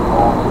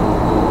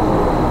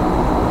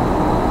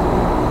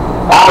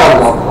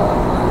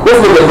 let's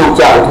look at Luke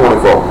chapter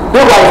 24.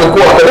 This one is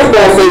important. This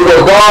man says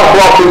what God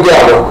brought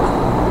together.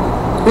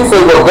 He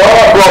says what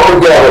God brought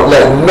together,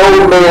 let no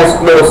man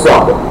split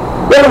asunder.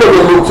 Let's look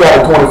at Luke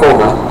chapter 24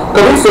 now.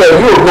 Because he said,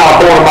 you are not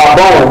bone of my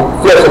bone,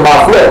 flesh of my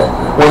flesh.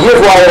 When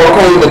Israel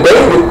came to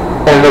David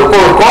and the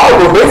first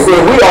Chronicles, they said,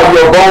 we are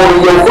your bone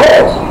and your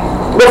flesh.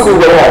 Let's see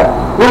what happened.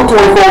 Luke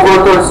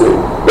 24 verse 36.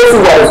 Let's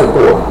see why it's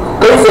important.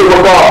 Because he said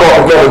what God brought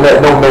together, let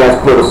no man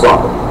split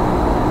asunder.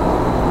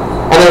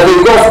 And as they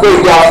thus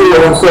spake, Yahshua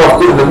himself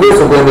stood in the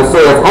midst of them and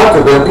said unto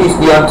them, Peace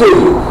be unto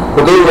you.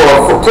 But they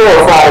were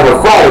terrified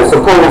and affrighted,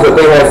 supposed that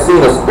they had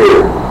seen a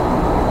spirit.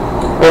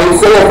 And he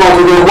said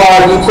unto them, Why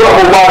are ye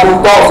troubled? Why do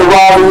thoughts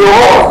arise in your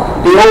heart?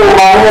 Behold,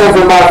 my hands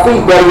and my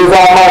feet, that it is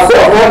I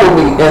myself. Handle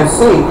me and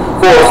see.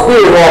 For a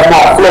spirit hath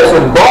not flesh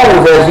and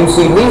bones, as you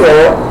see me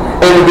have.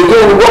 And in the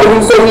beginning, what did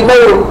he say he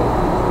made them?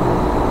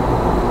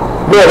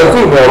 Male and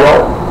female,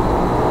 right?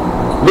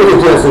 Look at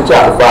Genesis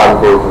chapter 5 and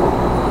verse 1.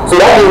 So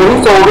that means when he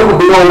told them to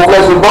be on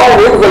flesh and bone,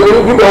 it was like,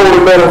 you be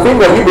holding male and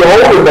female, you be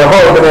holding the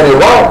husband and his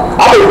wife.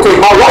 I better take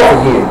my wife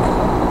again.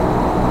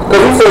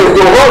 Because he said if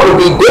your husband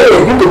be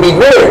dead, you can be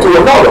married to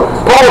another.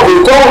 Paul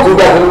just told you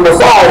that when the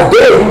Messiah is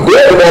dead, he's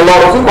dead in that law,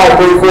 you might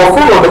bring forth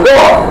fruit unto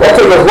God. That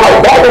takes us right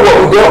back to what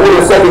we dealt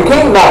with in 2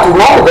 Kings not too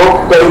long ago,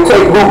 that he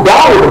take root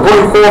down to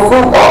bring forth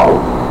fruit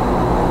upward.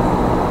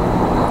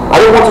 I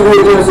didn't want you to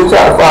read Genesis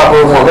chapter 5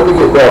 verse 1. Let me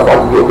get there if I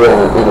can get there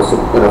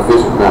in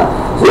efficient now.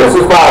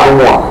 Genesis 5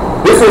 and 1.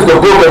 This is the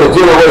book of the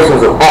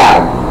generations of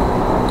Adam.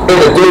 In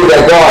the day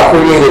that God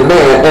created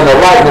man, in the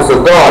likeness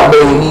of God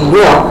made he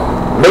him.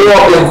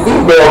 Male and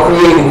female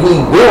created he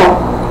them,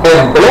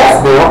 and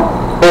blessed them,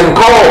 and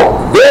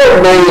called their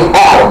name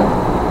Adam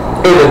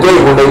in the day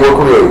when they were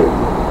created.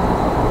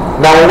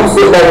 Now when we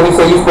sit back and we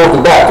say you're supposed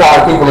to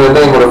baptize people in the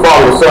name of the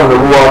Father, the Son, and the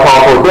Ruach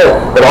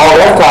HaKodesh, but all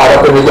that's tied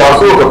up in the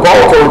Yahshua, because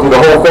Paul told you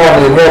the whole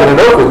family in heaven and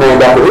earth is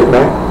named after his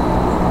name.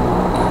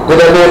 Did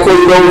that man tell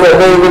you those that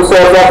named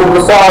themselves after the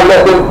Messiah,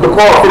 let them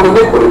depart from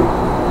iniquity?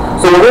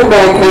 So when this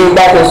man came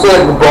back and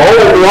said,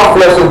 Behold me, I'm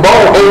flesh and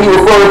bone, ain't he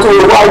referring to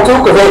his wife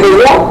too, because ain't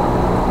they one?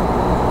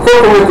 1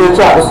 Corinthians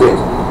chapter 6.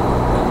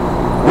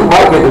 We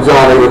might get to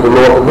John 8 with the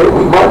Lord permit,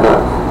 we might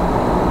not.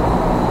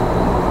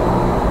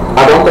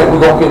 I don't think we're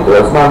going to get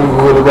there. It's not even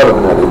really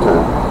relevant at this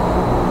time.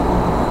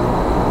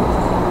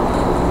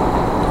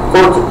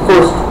 1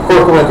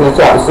 Corinthians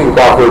chapter 6,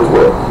 about verse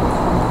 12.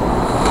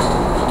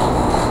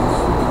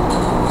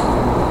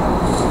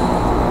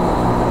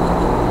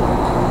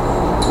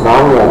 Now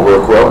we won't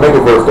verse 12. Make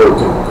it verse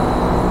 13.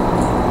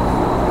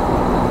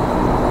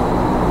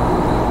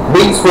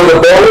 Meats for the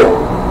belly,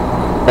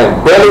 and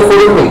belly for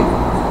the meat.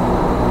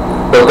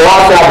 But God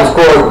shall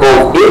destroy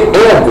both it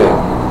and them.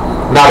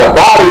 Now the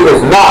body is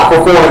not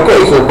for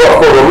fornication,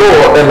 but for the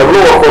Lord, and the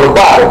Lord for the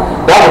body.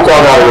 That's what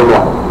y'all gotta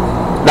remember.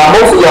 Now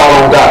most of y'all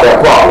don't got that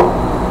problem,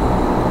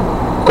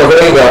 because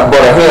it ain't got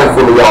but a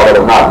handful of y'all that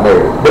are not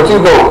married. But you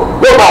know,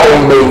 your body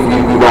ain't made for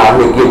you to be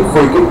around here getting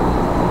freaky.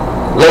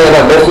 Laying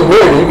up, unless you're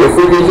married, you get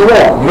freaky as you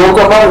want. You don't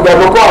come out, you got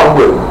no problem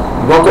with it.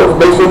 You don't touch,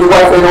 make sure your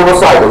wife ain't on a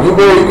cycle. You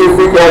married, you get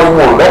freaky all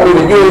you want. That means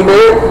if you ain't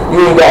married, you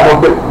ain't got no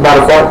bit.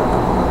 Matter of fact,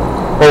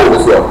 hold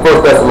this up. 1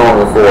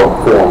 Thessalonians 4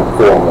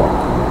 and 1.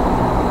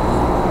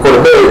 For the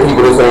married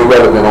people, this ain't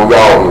relevant on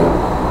y'all here.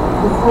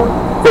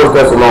 1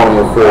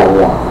 Thessalonians 4 and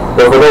 1.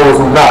 But for those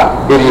who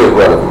not, it is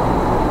relevant.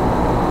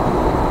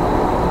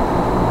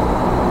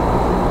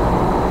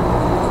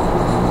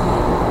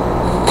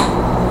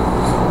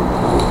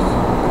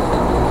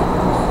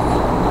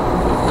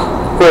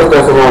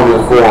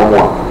 Thessalonians 4 and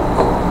 1.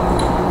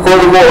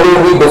 Furthermore, then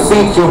we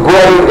beseech you,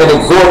 brethren, and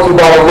exhort you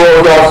by the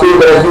Lord Yahshua,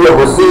 that as you have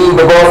received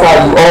of us how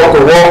you ought to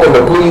walk and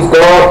to please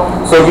God,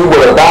 so you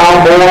will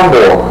abound more and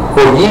more.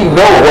 For ye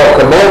know what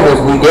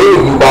commandments we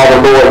gave you by the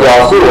Lord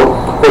Yahshua.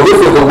 For this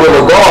is the will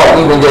of God,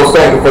 even your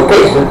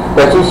sanctification,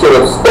 that you should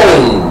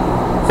abstain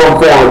from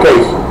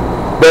fornication.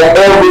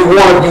 That every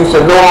one of you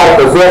should know how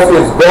to possess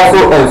his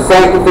vessel in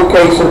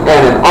sanctification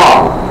and in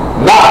honor,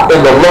 not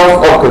in the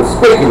lust of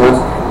conspicuance,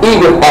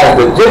 even as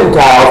the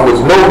Gentiles which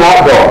know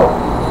not God.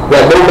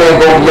 that no man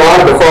go beyond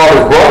before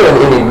his brother in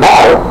any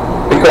matter,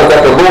 because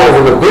that the Lord is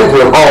an avenger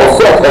of all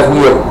such, as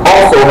we have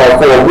also have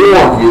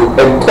forewarned you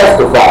and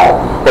testified.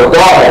 But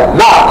God hath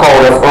not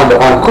called us unto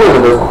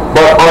uncleanness,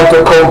 but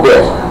unto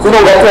kodesh. So you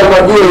know that tells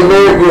us you ain't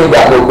married, you ain't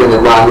got no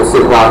business around here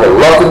sitting around here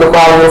lusting to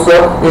follow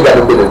yourself, you ain't got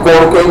no business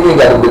fornicating, you ain't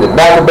got no business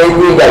masturbating,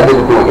 you ain't got no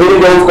business doing any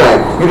of those things.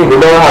 You need to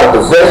learn how to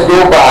possess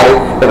your body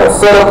in a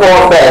set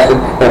apart fashion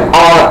and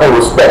honor and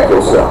respect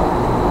yourself.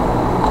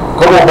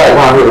 Come on back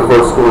around here to 1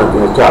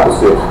 Corinthians chapter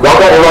 6. Y'all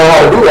got to learn how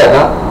to do that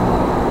now.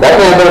 That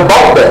man done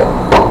bought that.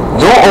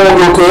 You don't own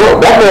your tail,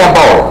 that man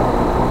bought it.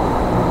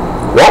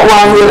 Walk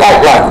around here and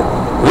act like it.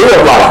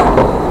 Live like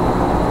it.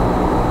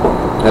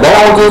 And that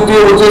don't just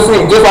deal with just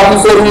like he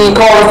said he ain't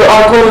called us to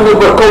uncleanness,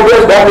 but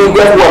kodesh, that means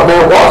guess what,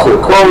 man? Wash your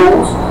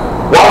clothes,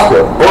 wash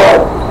your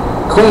butt,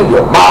 clean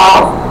your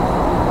mouth.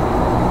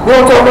 You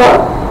know what I'm talking about?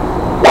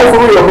 Like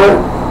for real, man.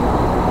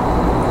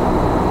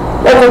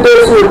 That's what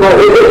they're serious, man.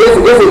 Is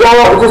it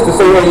all just to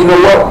say, hey, you know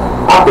what?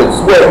 I've been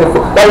sweating for,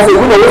 like I said,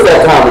 you know, it's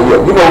that time of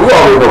year. You know, we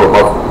already know it,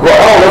 most. Well,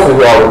 all of us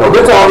already know.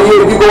 This time of year,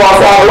 if you go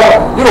outside a lot,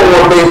 you don't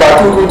want to bathe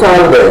about 2-3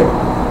 times a day.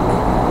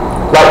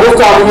 Like this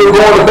time of year,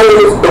 going to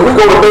Vegas, if we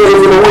go to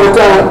Vegas in the winter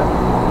time,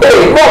 it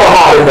ain't never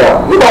hot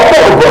enough. You got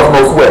never brush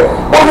no sweat.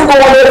 When you go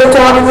in there this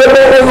time of year,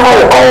 man, it's hot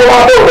all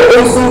out there. The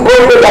AC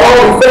breaker, got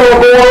all these fans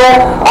going on.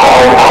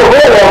 I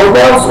read all of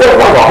them, I'm sweating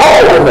like a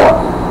hole enough.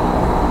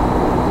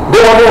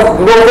 Down there,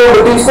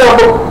 November,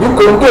 December, you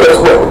couldn't get a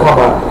sweat to come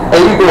out. And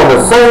you doing the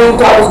same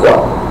type of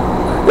stuff.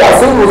 Y'all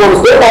seen me was on the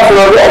step master,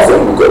 y'all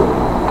seen me too.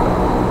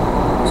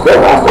 Step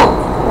master.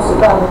 It's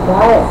about the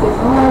diet. It's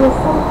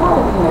so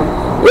hot in here.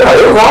 Yeah,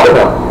 it's hot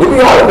enough. It be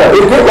hot enough.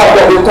 It gets like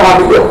that this time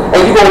of year. And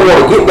you gonna want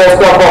to get that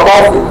stuff up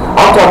off you.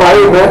 I'm talking about,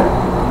 hey man,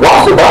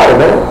 wash your body,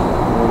 man.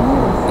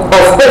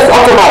 Especially,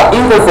 I'm talking about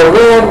even for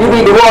men, you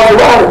need to wash your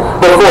body.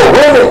 But for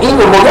women,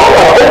 even when y'all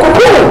got an open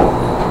pool.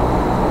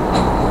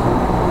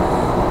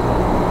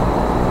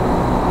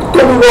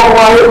 Can we walk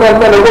around here, man,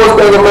 the worst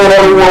thing a man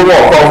ever want to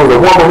walk off is a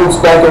woman who's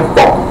stinking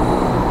funky.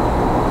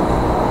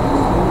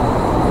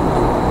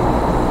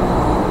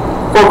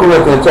 1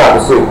 Corinthians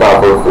chapter 6, by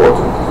verse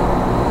 14.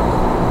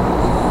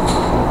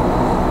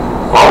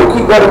 Always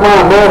keep that in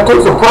mind, man.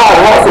 Take some pride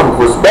and have some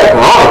respect and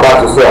honor about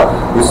yourself.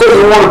 You say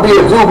you want to be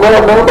a Jew,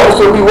 man. Nobody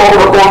should be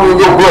walking up on you and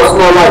your blood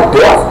smell like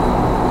death.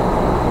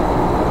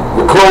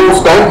 Your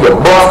clothes stink, your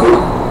musty,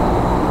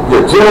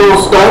 your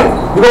generals stink.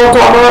 You know what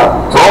I'm talking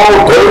about? It's all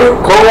dirty,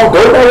 cold,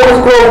 dirty. Man, what's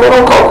clothes? Man,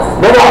 don't call.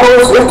 Man, I know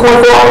it's 24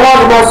 hours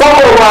laundry, man.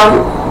 Somewhere around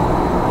you.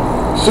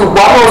 Shoot,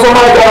 I know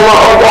somebody got a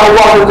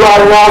wash and dry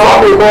the walls. I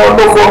mean, man,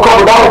 no for a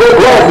couple $, they're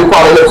glad they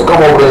probably let you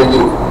come over there and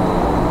use it.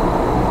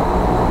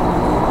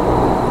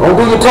 Don't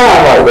do your time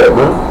like that,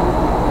 man.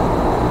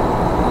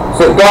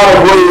 So God has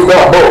raised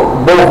up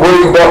both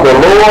raised up the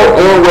Lord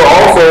and will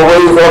also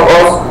raise up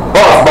us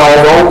by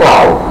his own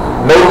power.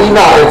 Know ye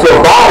not that your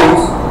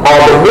bodies are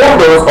the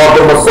members of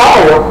the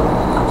Messiah?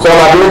 Shall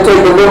I then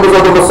take the members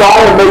of the Messiah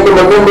and make them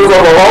the members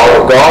of the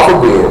harlot? God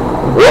forbid.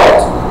 What?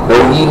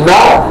 Know ye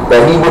not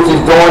that he which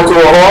is joined to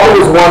a harlot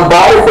is one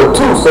body? For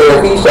two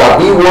saith he shall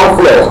be one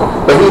flesh.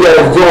 But he that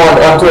is joined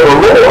unto the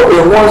Lord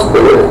is one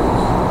spirit.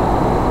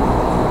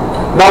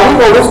 Now we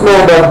know this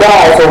man done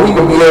died so he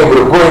can be able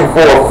to bring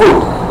forth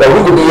fruit. That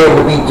we can be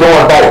able to be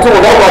joined back to him.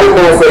 That's why this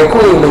man say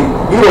cleanly,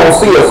 you don't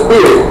see a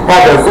spirit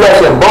having flesh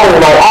and bone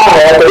like I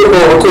had, but this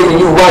man was taking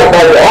you right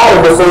back to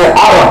Adam and saying,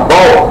 I done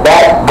bought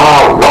back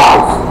my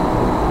life.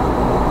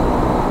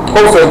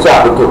 Hosea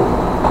chapter 2.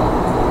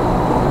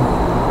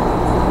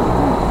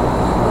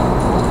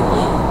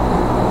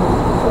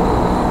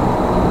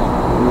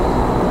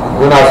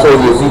 Then I'll show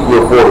you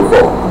Ezekiel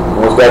 44.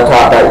 Once that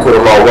tie back to the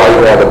law, why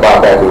you had to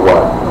buy back his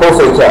wife.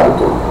 Hosea chapter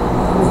 2.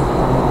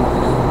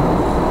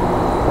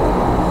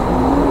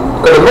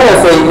 Because the man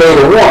said he made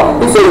it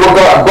one. He said, well,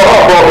 God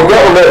brought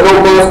together, let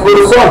no man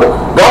split asunder.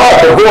 God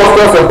divorced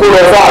us and put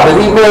us out. Did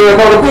he marry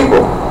another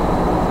people?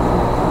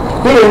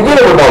 He didn't get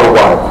him another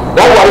wife.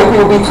 That's why these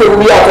people be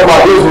tripping me out talking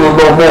about Israel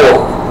no more.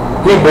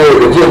 He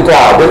married the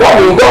Gentile. But that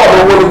means God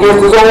done went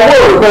against his own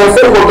word. The man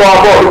said what God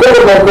brought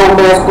together, let no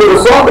man split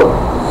asunder.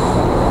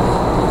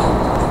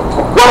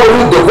 Why would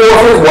he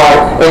divorce his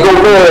wife and go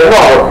marry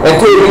another and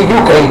tell you you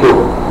can't do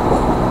it?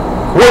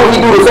 Wouldn't he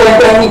do the same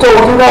thing he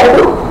told you not to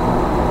do?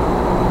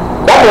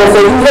 That man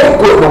said he hate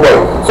putting away.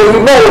 So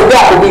you know it's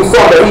got to be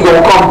something that he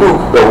gonna come through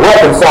to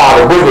reconcile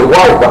and bring his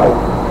wife back.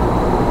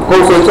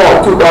 Hosea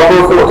chapter 2,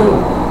 verse 14.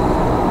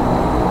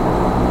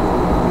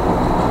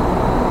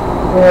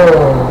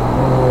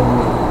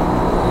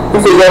 He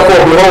says,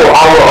 therefore, behold,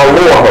 I will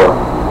allure her,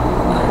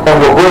 and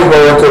will bring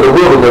her into the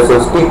wilderness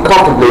and speak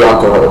comfortably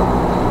unto her.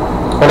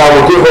 And I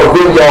will give her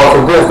vineyards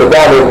and thence the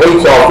valley of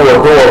Achor for a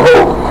door of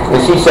hope, and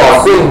she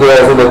shall sing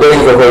there as in the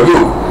days of her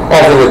youth,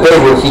 as in the day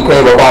when she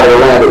came up out of the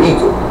land of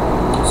Egypt.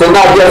 So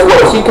now guess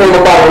what? She came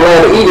up out of the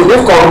land of Egypt.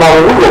 This talking about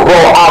when we were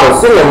brought out of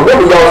sin.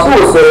 Remember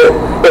Yahshua said,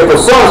 if the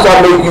Son shall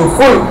make you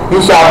free, you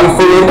shall be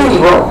free indeed,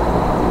 right?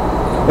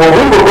 When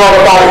we were brought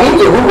up out of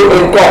Egypt, we were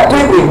in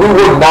captivity. We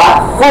were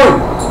not free.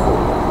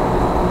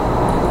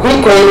 He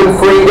came and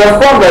freed us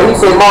from that. He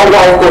said, my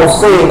wife don't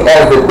sing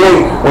as the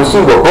day when she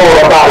was brought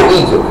up out of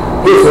Egypt.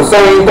 It's the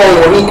same thing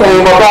when he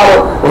came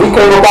about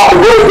the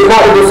word. Did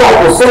not the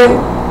disciples sing?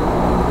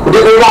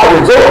 Did they not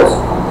rejoice?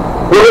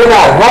 Were they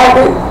not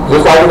happy?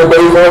 Just like in the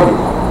days of you.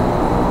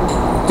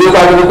 Just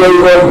like in the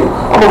days of you.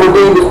 I'm going to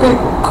redeem his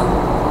people.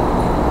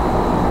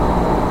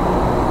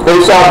 And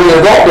it shall be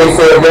in that day,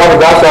 said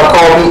God, thou shalt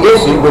call me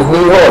Ishi, which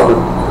means husband,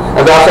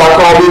 and thou shalt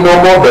call me no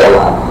more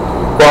Beli.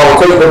 For I will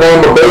take the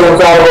name of Balaam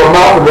out of her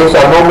mouth, and they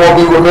shall no more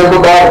be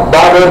remembered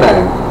by their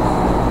name.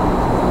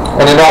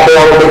 And in that day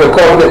I will make a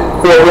covenant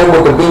for them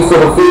with the beasts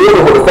of the field,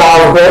 and with the fowls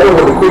of heaven,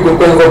 with the creeping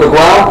things of the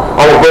ground.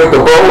 I will break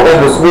the bow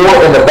and the sword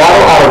and the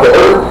battle out of the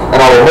earth, and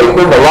I will make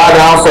them to lie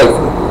down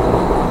safely.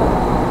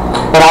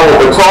 And I will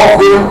betroth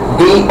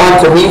thee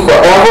unto me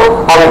forever.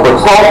 I will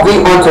betroth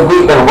thee unto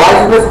me in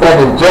righteousness, and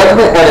in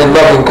judgment, and in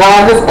loving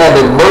kindness, and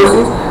in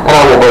mercies. And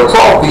I will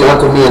betroth thee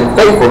unto me in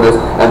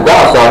faithfulness, and thou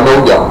shalt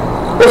know Yah.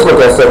 Let's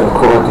look at 2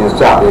 Corinthians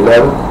chapter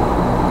 11.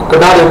 Because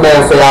now this man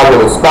say, I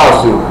will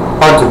espouse you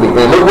unto me.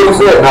 And look what he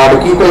said now,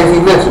 the key things he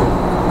mentioned.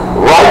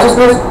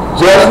 Righteousness,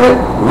 judgment,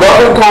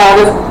 loving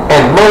kindness,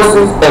 and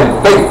mercies, and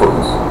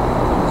faithfulness.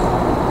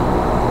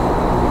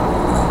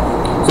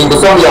 See, but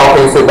some of y'all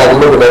can't sit back and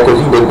look at that because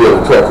you've been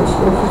dealing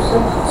treacherously.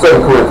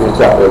 2 Corinthians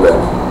chapter 11.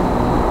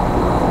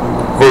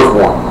 Verse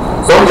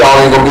 1. Some of y'all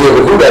ain't going to be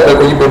able to do that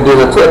because you've been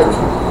dealing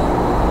treacherously.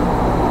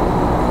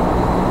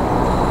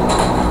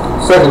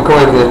 2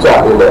 Corinthians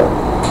chapter 11.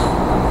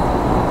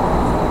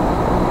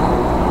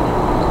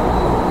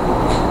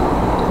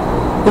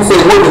 He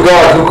said, would to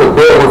God you could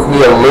bear with me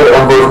a little,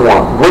 in verse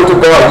 1. Would to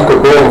God you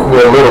could bear with me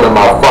a little in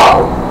my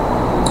folly.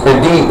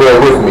 Indeed, bear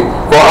with me.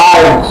 For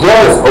I am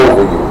jealous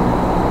over you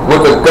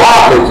with a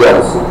godly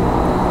jealousy.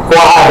 For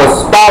I have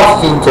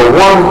espoused you to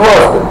one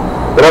husband,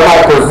 that I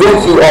might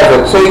present you as a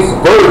chaste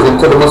virgin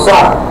to the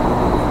Messiah.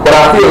 But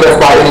I feel lest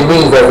by any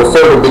means as the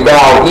serpent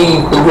beguiled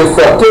Eve through his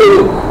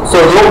subtlety, so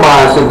your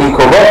mind should be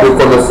corrupted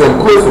from the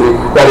simplicity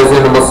that is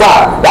in the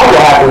Messiah. That's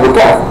what happened with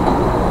Catholic.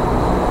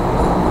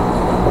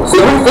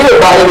 See, we fear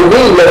by any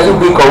means that you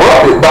be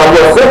corrupted by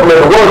what's simple in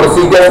the world. But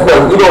see, guess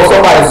what? You know,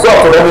 somebody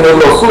suffer, that means they're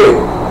a little slick.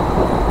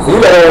 So you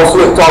let that old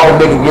slick talking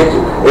nigga get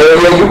you.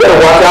 Yeah, you better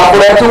watch out for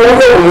that too on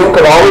your end,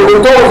 because all you've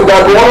been told you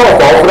got going on.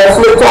 Fall for that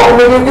slick talking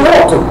nigga if you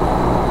want to.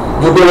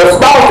 You've been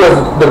espoused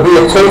to be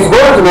a chaste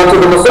virgin unto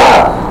the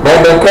Messiah.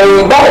 Man then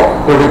came back.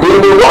 The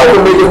redeemed his wife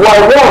and made his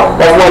wife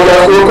one. That's why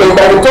Yahshua came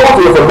back and told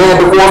you, if a man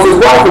divorces his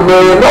wife and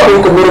marry another,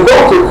 he commit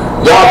adultery.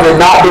 Y'all did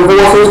not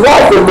divorce his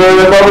wife and marry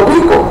another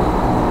people.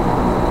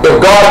 If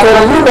God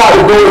telling you not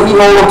to do it, he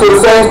hold him to the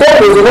same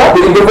standards and that,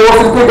 did he divorce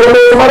his people and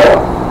marry somebody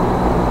else?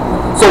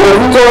 So when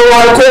he turn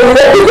around and tell you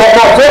that, is that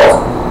not just?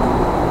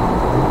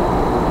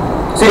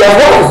 See, that's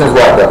righteousness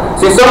right there.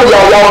 See, some of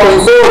y'all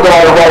can't serve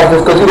God in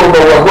righteousness because you don't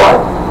know what's right.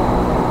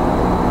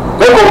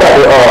 Let's go back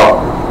to,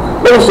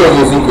 let me show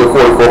you Ezekiel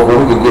 44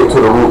 when we can get to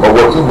the root of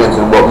what you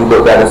mentioned, what we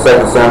looked at in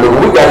 2 Samuel.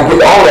 We got to get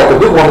all that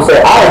because we want to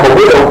say, I am a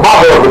widow, my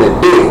husband is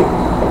dead.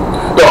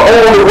 The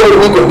only way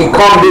we can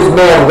become this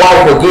man's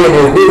wife again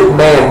is this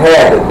man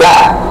had to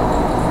die.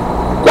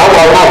 That's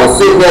why I was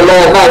sitting there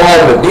last night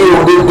having to deal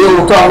with this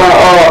dude talking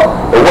about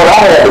what I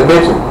had to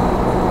mention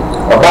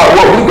about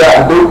what we got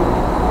to do.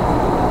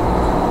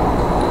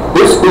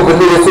 This stupid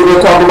nigga sitting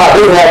there talking about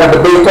they having a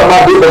debate talking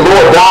about did the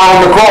Lord die on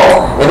the cross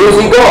and is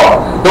he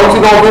God? Don't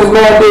you know this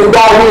man didn't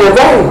die here in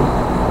vain?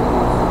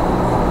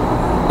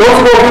 Don't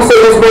you know if he said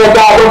this man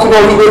died, don't you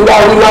know he didn't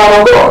die, he lied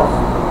on God?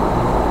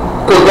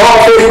 Because God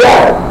said he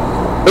died.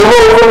 And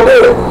what was going to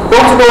do?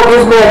 Don't you know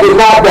this man did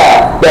not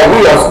die, that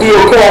we are still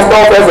cast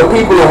off as a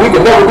people and we can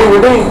never be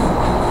redeemed?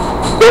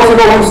 Don't you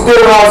know we still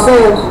in our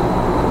sins?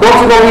 Don't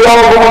you know we all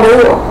going to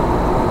hell?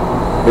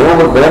 They don't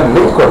look bad,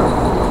 niggas crazy.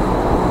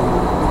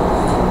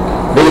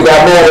 Nigga got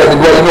mad at me,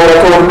 you know what I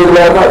told the nigga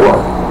last night? What?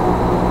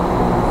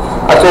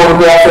 I told him,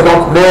 I said,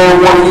 don't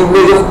man, one of you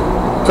niggas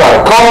try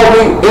to call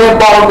me,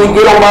 inbox me,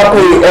 get on my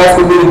page,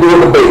 asking me to do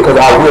a debate, because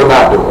I will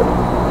not do it.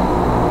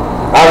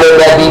 I let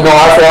that be known.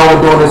 I said I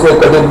was doing this here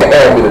because they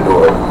asked me to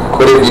do it.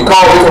 But if you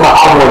call me somebody,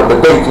 I want to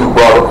debate you,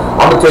 brother.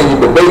 I'm going to tell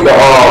you, debate the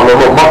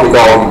little monkey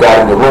dog you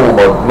got in your room.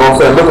 Or, you know what I'm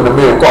saying? Look in the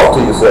mirror and talk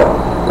to yourself.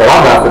 Because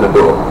I'm not going to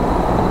do it.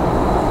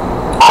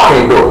 I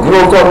can't do it. You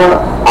know what I'm talking about?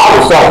 I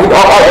was shocked.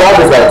 I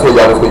just got to tell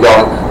y'all this because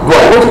y'all,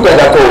 Dwight, what you think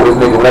I told this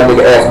nigga when that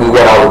nigga asked me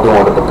what I was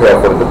doing to prepare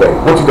for the debate?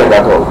 What you think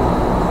I told him?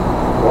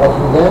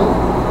 Watching the game?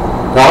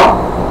 Huh?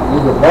 You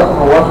was nothing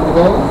for watching the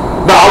game?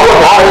 No,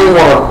 I didn't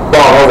want to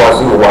dog her while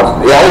she was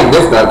watching. Yeah, I ain't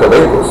missed that because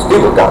they were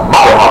still got my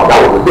house. That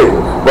was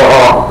ridiculous. But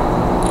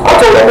I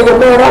told that nigga,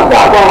 man, I'm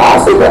not wrong. I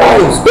said, man, I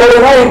ain't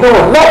studying. I ain't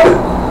doing nothing.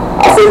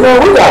 I said,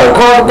 man, we got a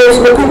congregation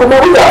of people, man.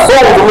 We got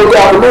souls to look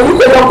after, man. You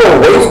think I'm going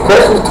to waste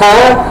precious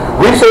time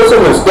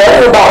researching and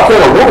studying about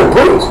can a woman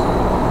preach?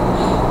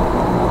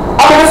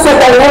 I'm going to sit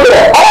back and look at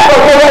that. I'm going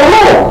to go that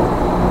wrong.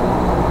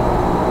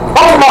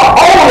 I'm talking about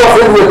all of us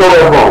in here go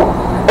that wrong.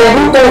 And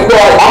you think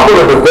that I'm going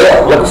to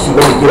develop, let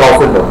me get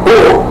off in the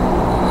bull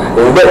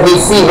and let me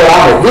see what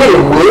I'm going to hit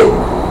him with.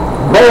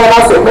 Man,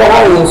 I said, man,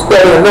 I ain't even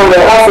studying none of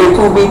that. I said,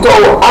 truth be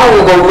told, I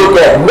ain't gonna look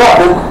at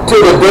nothing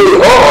till the day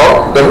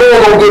of. The man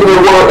gonna give me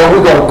a word and we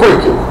gonna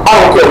preach it. I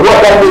don't care what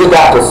that nigga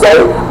got to say.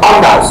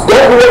 I'm not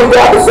studying what he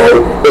got to say.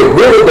 It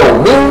really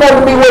don't mean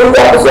nothing to me what he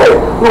got to say.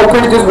 We gonna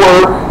preach this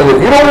word, and if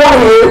you don't want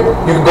to hear it,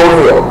 you can go to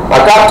hell.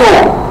 Like I told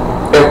him,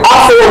 if I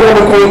say a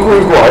woman can't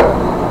preach what?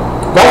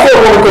 If I say a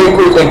woman can't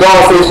preach and God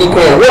says she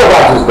can, what have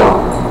I just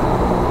done?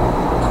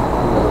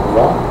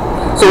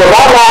 So if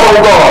I lie on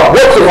God,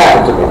 what should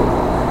happen to me?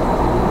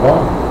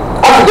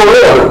 I should go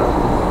live.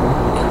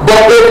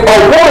 But if a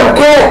woman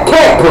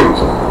can't preach,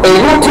 and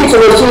you teaching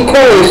her she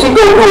can, and she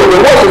go do it,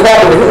 then what should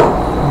happen to him?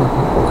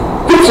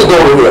 He should go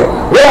to hell.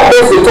 What I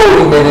basically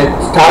told him, man,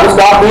 it's time to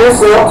stop being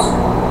simps.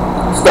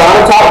 Start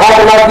to talk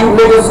acting like you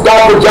niggas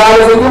got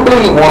vaginas and you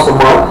bleed once a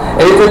month.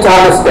 And it's your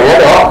time to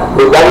stand up,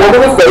 look that woman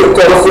in the face,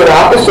 tell her sit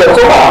down, and shut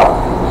your mouth.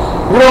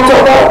 You know what I'm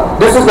talking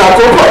about? This is not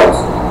your place.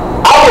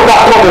 I will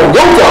not come on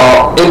your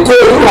job and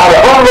tell you how to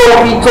unload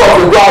these trucks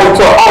and drive the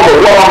truck. I know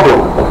what I'm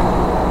doing.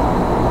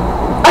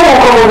 I don't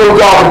come on your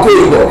job and tell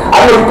you that. I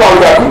know you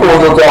probably got people on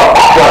your job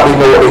act like they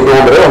know what they're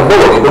doing, but they don't know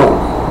what they're doing.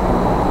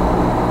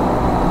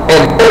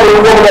 And every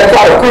woman that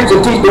try to preach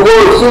and teach the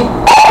word, she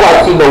act like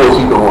she know what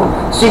she's doing.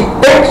 She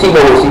thinks she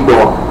know what she's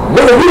doing.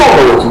 Nigga, you don't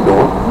know what you're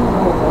doing.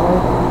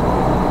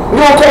 You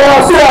know what I'm talking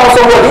about? Sit down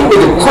somewhere, these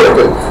niggas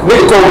tripping.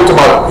 Nigga told me to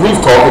my, he's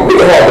talking,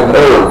 nigga had the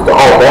nerve, the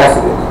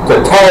audacity to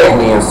tag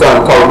me and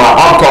something talking about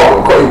I'm talking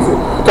crazy.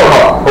 Talking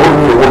about, oh,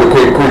 you woman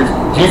can't preach.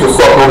 Jesus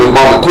sucked on his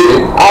mama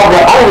titty. I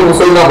didn't even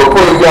say nothing but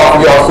praise y'all for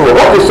y'all sure.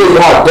 Let me show you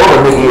how dumb a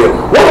nigga is.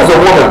 What does a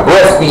woman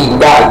breastfeeding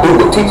got to do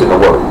with teaching the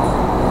word?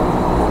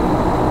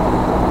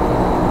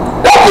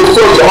 That just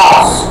shows you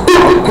how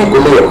stupid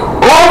people live.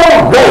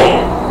 Oh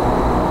man,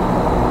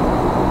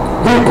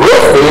 he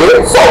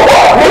breastfed, so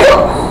what, nigga?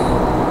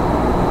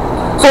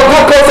 So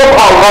just because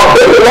a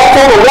baby left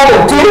on a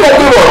woman titty, that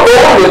give her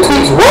authority to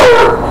teach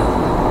word?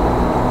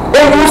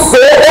 And you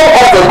said that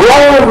as a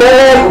grown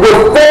man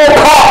with full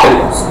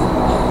confidence.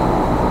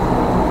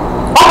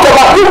 I'm talking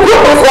about you put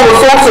this on a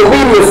social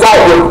media site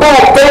with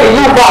full faith and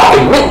you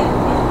mocking me.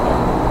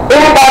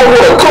 Anybody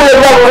with a clear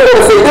level here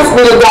to say this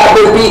nigga got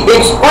to be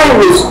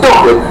extremely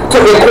stupid to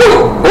equate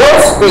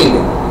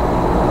breastfeeding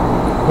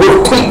with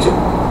teaching.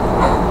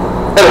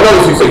 And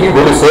another she said, you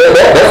really said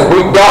that? That's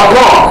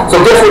Greek.com. So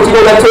guess what you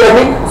know that tells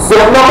me?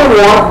 Step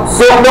number one,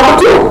 step number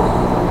two.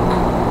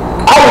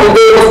 I even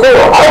did this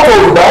before. I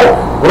told you about it.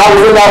 When I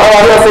was in that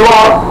hair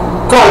salon,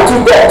 trying to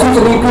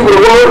teaching these people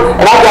the word,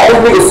 and I got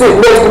this nigga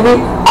sitting next to me,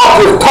 I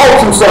just taught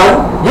you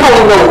something. You don't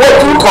even know what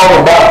you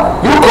talking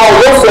about. You call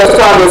yourself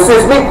trying to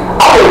assist me.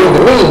 I don't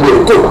even mean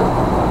with it too.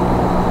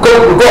 Because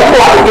you know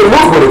I can get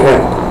loose with it,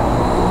 man.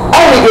 I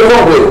didn't get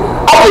loose with it.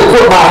 I just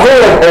put my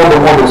hand on the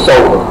woman's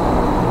shoulder.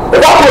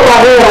 If I put my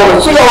hand on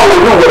her, she already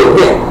knew what it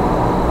meant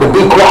to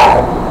be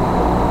quiet.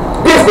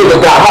 This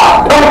nigga got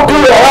hot. Don't do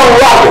that. I don't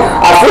like it.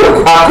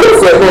 I could have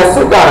said, man,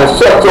 sit down and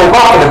shut your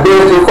mouth and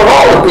embarrass you in front of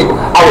all the people.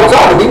 I was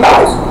trying to be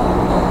nice.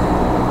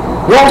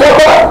 You know what I'm talking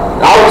about?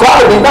 I was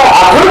trying to be nice.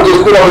 I could have just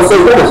stood up and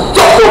said, woman,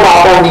 shut your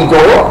mouth on me,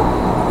 Joel.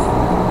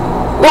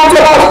 You know what I'm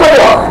talking about?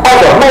 Straight up. As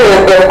a man,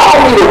 if I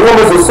need a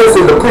woman's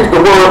assistant to preach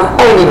the word,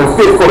 I ain't even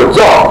fit for the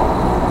job.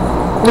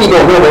 Need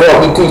no woman to help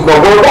me teach no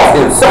word. That's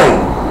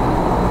insane.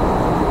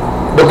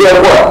 But guess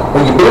what?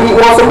 When you bleed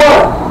once a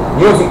month,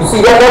 you see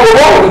that never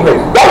wrong with me.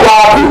 That's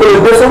why people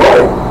is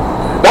disarray.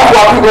 That's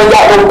why people ain't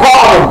got no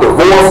problem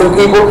divorcing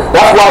people.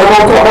 That's why they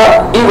don't talk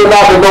about, even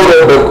now they know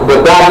the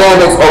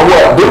dynamics of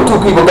what them two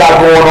people got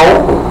going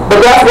on.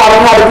 But that's why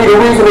don't have to be the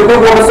reason that they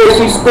want to say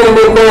she's spitting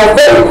in man's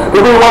face. The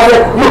reason why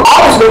you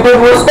obviously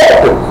didn't respect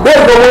her.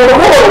 There's no way in the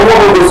world a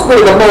woman will spit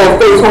in a man's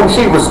face whom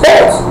she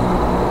respects.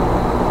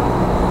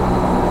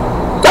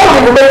 That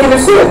don't even make any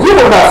sense. You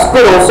will not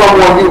spit on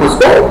someone you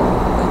respect.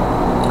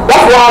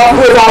 That's why our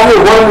kids out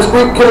here running the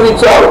street, killing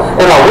each other,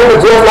 and our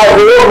women just like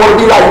her want to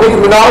be like Nicki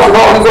Minaj and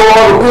all these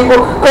other people,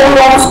 because we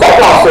don't respect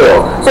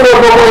ourselves. So there's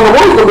no way in the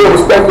world to be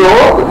respect your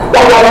husband.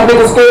 That's why these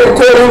niggas scared to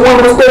tell these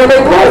women to stay in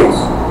their place.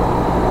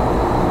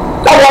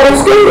 That's why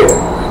they're scared.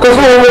 Because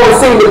you don't want to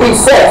seem to be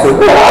sexist.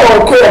 Man, I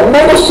don't care.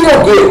 Nigga,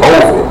 she'll get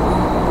over it.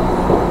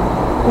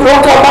 You know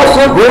what I'm talking about?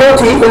 She'll grit her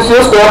teeth and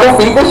she'll stab her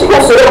feet and she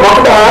gonna sit her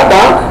monkey behind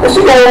down and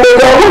she gonna make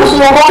that woman, she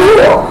gonna go to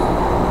hell.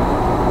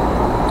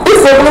 It's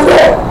simple as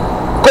that.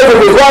 Because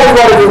if it's right, it's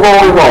right. If it's wrong,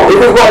 it's wrong. If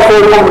it's right for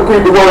a woman to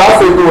preach the word, I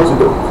say do what you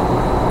do.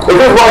 If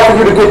it's right for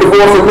you to get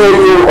divorced and marry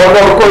you or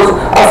another person,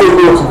 I say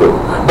do what you do.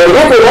 But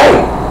if it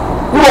ain't,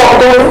 you walk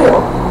down the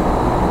hill.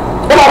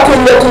 And I'll tell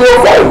you that to your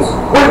face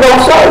with no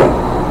shame.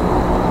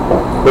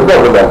 But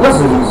nevertheless,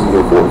 listen to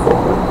Ezekiel 44,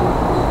 man.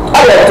 I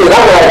gotta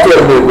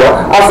tell you, bro.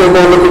 I say,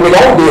 man, look at me,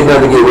 I ain't did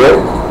nothing to get ready.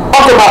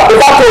 I'm talking about,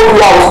 if I told you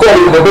I was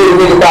studying the baby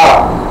nigga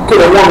about can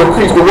a woman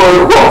preach the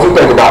word, what would you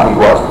think about me,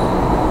 bro?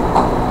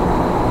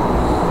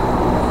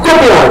 Just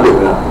be honest with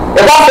me now.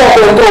 If I sat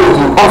there and told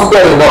you I'm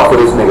studying up for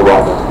this nigga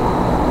right now,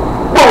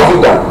 what would you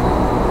think?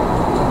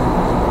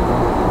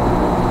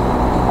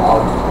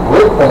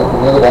 We're thinking,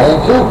 nigga, that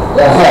ain't true.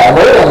 I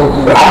know that ain't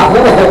true.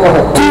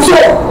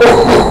 Touché.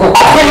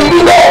 I can't be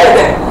mad at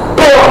that.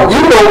 But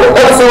you know,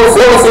 ever since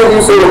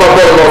you said my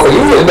brother gonna say,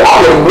 I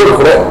wouldn't look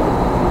for that.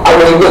 I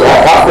wouldn't look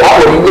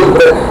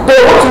for that. Then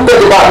what you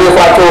think about me if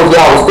I told you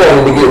I was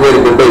studying to get ready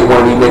to debate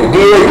one of these niggas?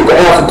 Yeah, you can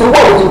answer too.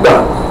 What would you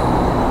think?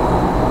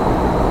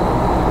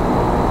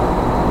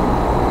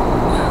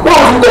 What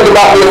would you think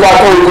about me if I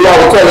told you I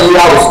was telling you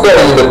I was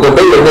studying to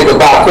debate a nigga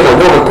about can a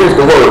woman preach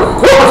the word?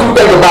 What would you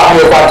think about me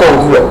if I told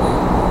you that?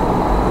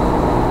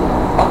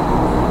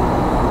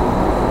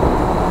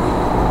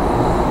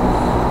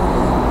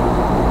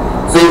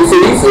 See,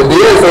 he said, the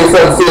say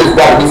something serious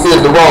got to be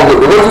serious the wrong with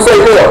it. What did you say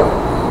there?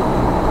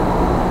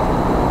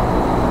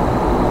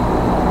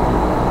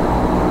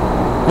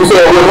 You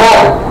said what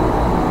happened?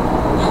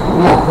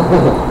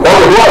 That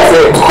was what I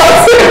said. What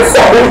said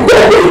something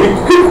that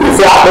he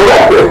said, I know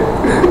that.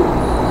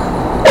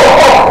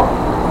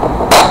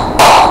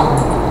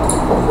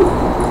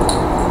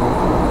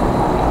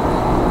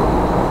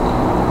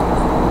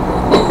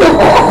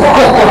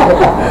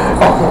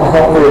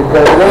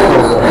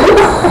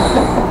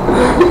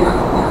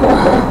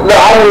 No,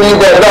 I didn't need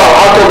that dog.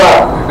 I'm talking about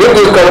this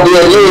dude come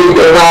there, you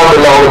get around the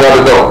long enough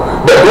to know.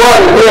 But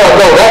one, hell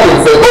no, that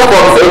didn't say. Both of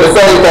them say the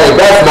same thing.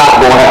 That's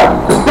not going to happen.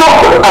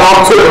 And I'm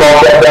tripping off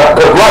that now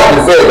because Rush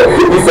said that.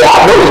 He said, I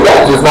know that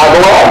that's just not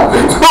going to happen.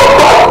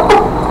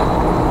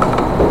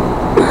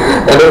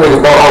 And them niggas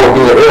thought I was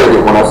being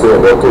arrogant when I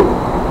said that too.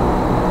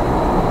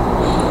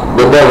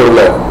 But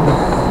nevertheless.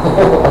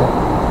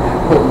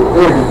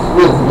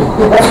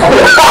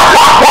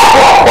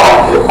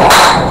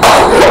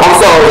 I'm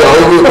sorry, y'all.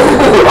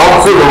 I'm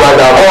tripping right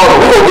now.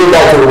 We're going to get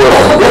back to the word.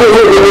 You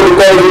didn't hear the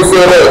thing you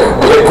said that.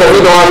 Because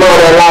you know I love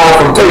that line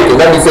from Taken.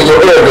 Let me say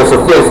your arrogance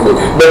offends me.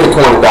 Maybe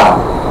 20,000.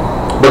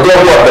 But guess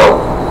what though?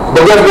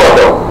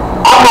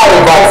 I might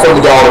invite some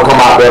of y'all to come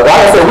out there.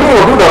 Like I said, we ain't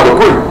going to do nothing but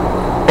preach.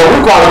 And we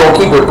probably going to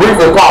keep it brief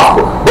as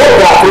possible. They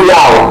got 3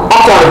 hours.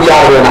 I'm trying to be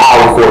out of here in an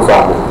hour and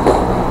 45 minutes.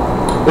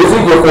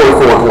 Ezekiel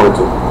 44 and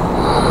 22.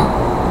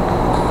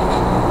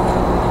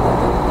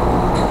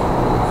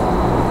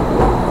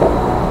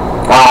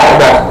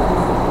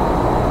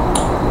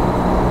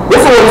 This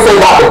is what he says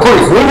about the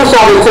priests. Neither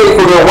shall they take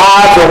for their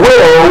wives and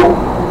widow,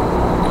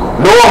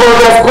 nor her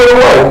that's put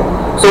away.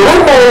 So this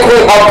man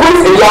can't, a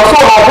priest, and y'all saw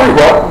how priest,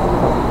 right?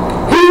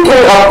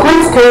 A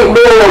priest can't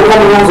marry a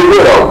woman who's a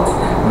widow,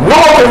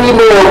 nor can he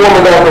marry a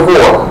woman that's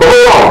before. But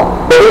hold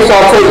on. But they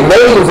shall take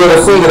maidens in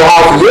the seed of the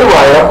house of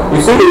Israel. You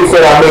see that he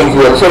said, I made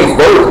you a chaste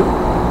virgin.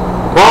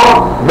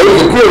 Huh? Made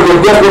you pure,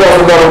 and guess what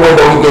else another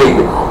window he gave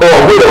you? Or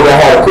a widow that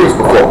had a priest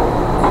before.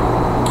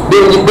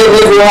 Didn't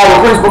Israel have a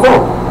priest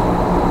before?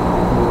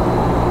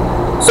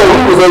 So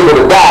he was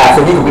able to die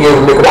so he could be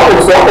able to make it. I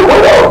would say, I'm a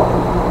widow.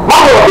 My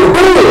husband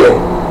dead.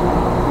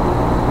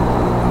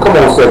 Come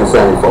on, 7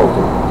 Samuel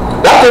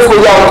 14. That's just what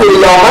y'all kill in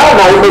y'all mind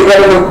now. You make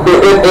that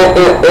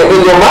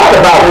in your mind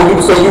about when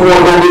you say you want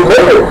to go get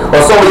married. Or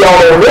some of y'all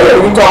that are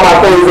married, you talking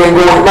about things ain't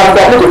going. Matter of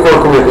fact, look at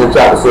 1 Corinthians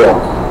chapter 7.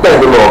 Thank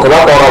the Lord. Because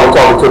I thought I was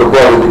talking to the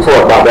brother in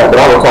Detroit about that, but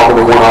I was talking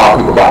to one of our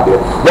people about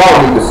this. Y'all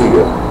need to see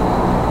this.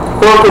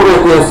 1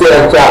 Corinthians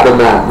 7 chapter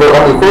 9.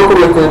 1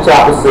 Corinthians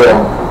chapter 7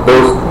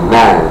 verse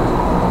 9.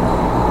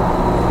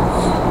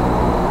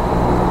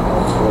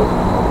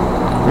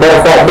 Matter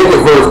of fact, look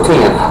at verse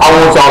 10. I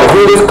want y'all to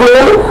hear this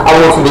clearly. I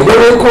want you to hear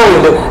this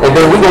plainly, and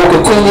then we're going to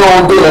continue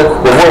on dealing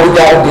with what we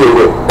got to deal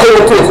with. Pay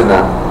attention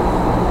now.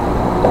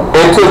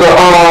 And to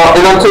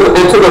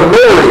the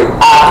married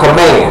I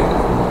command,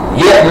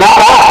 yet not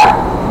I,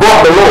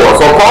 but the Lord.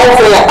 So Paul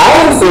said, I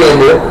ain't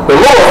saying this. The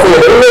Lord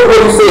said it. Look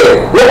what he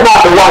said. Let not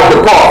the wife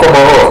depart from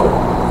her husband.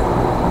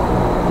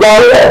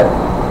 Y'all hear that?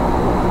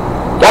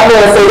 That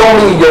man said,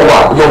 don't leave your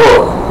wife, your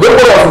husband. Look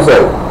what else he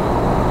said.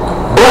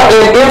 But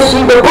if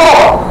she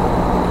depart,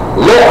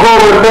 let her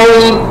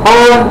remain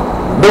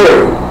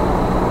unmarried,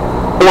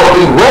 or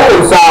be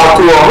reconciled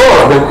to her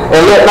husband,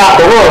 and let not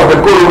the husband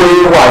put away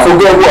his wife. So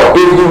guess what?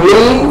 If you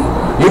leave,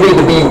 you need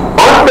to be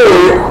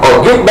unmarried or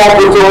get back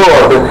with your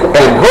husband,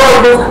 and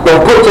husbands,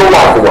 don't put your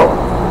wife away.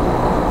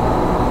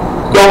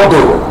 Don't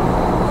do it.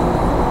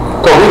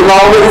 Because we can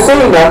already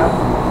see now.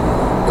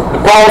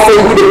 Paul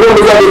says we the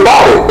members of his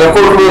body in 1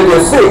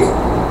 Corinthians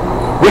 6.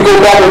 We go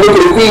back and look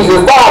at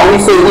Ephesians 5, and he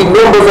says we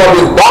members of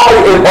his body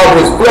and of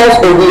his flesh,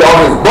 and we are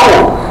his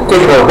bone.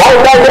 Taking it right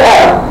back to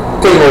Adam.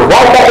 Taking it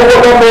right back to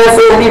what that man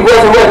said he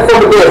resurrected from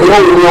the dead. He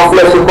holding me on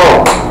flesh and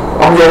bone.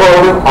 I'm your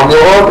husband,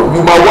 you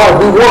my wife,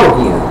 we one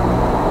again.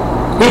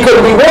 He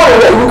couldn't be one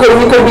again. He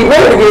couldn't be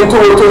married again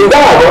until he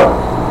died, right?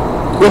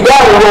 He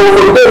died and rose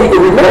from the dead, he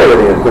could be married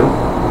again.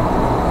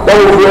 That's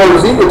what we heard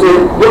Ezekiel tell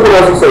you. Look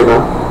what else he say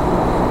now.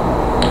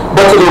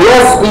 But to the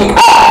rest speak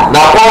I.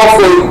 Now Paul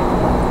said,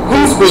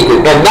 he's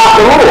speaking and not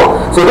the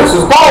Lord. So this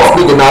is Paul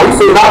speaking now. He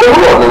said not the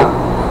Lord now.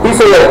 He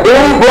said, if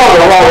any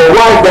brother have a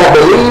wife that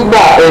believe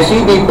not, and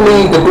she be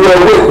pleased to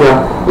dwell with him,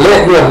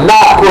 let him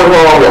not put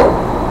her away.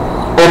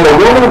 And the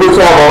woman which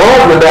have a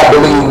husband that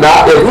believe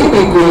not, if he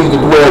be pleased to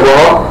dwell with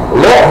her,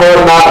 let her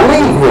not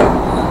leave him.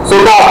 So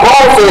now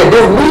Paul said,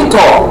 this me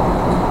talk,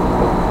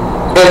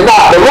 and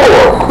not the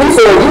Lord. He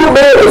said, if you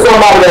married to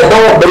somebody that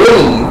don't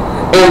believe,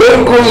 and they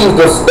please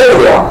to stay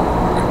there,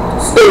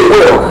 stay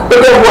with them. But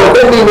guess what? If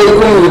that means they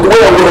please to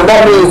dwell with them,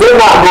 that means they're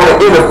not going to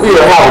interfere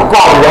and have a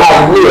problem with how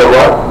you live,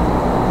 right?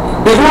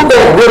 Do you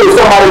think really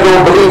somebody going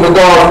to believe in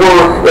God's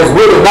word is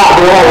really not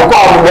going to have a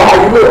problem with how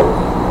you live?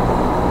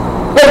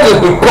 Let's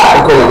just be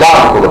practical and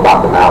logical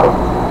about the matter.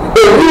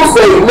 If you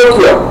say,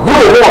 look here,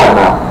 you're a woman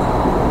now.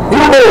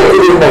 You married to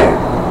this man.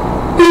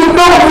 He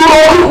knows you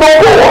don't eat no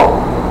more.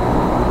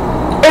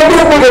 And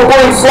this nigga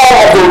brings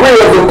slabs and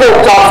ribs and pork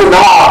chops in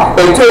the house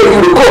and tell you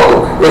to cook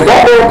them. Is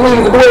that going to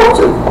please the Lord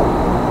too?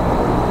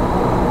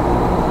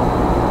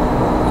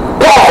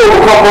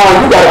 Passover come on,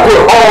 you got to put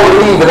all the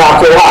leaves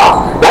out your house.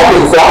 That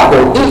nigga say, I'm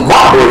going to eat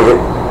my bread.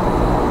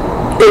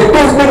 Is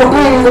this nigga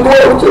please the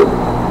Lord too?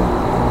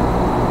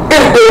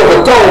 This day of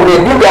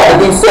atonement, you got to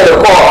be set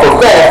apart for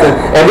fasting,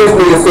 and this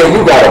nigga said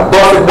you got to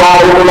bust it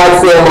wide open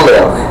like Samuel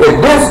left. If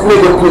this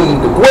nigga please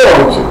to dwell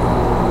with you,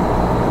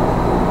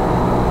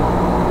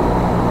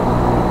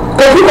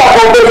 because you not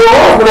going to bring your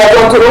husband that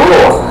come to the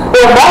Lord.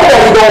 But now that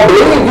he don't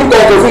believe, you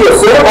think because he a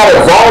sinner, that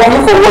absolve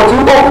you for what you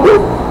don't do?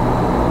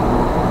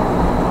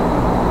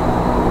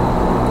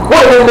 What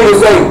if this nigga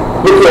say,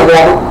 look here,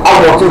 woman, I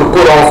want you to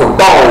put on some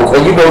thongs,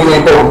 and you know you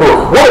ain't supposed to do it.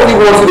 What if he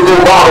wants you to go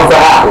bottom for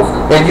apples,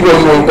 and you know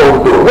you ain't supposed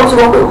to do it? What you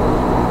gonna do?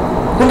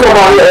 He come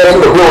out here and ask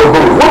you to blow a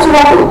booty. What you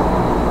gonna do?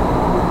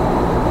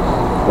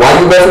 Why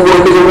you messing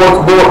with a nigga who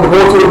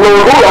wants you to blow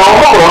a booty? I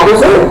don't know, I'm just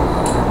saying.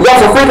 You got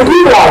some freaking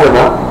people out here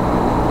now.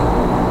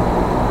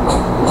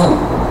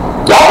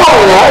 Y'all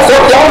know that.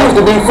 Some y'all used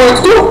to be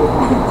freaks too.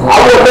 I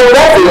wouldn't know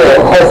that for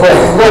that.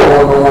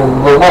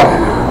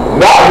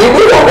 Nah, me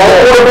neither.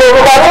 That's what the blow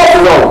nobody else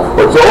is on.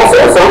 But Joel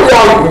said some of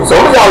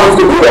y'all used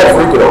to be that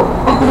freaky though.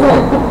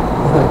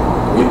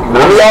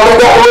 None of y'all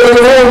ain't got to raise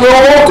your hand you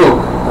don't want to.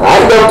 I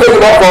ain't never taken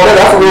that far.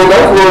 That's a real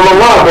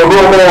line. But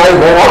real man, I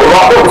was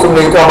locked up with some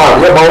niggas talking about,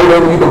 yeah, my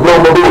only you can blow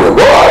my booty.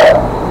 What?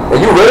 And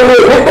you really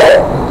admit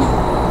that?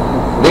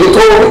 Nigga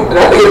told me,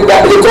 that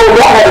nigga told me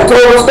I had to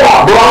tell him to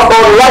stop. Bro, I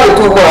started liking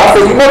too much. I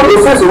said, you know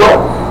your sister, right?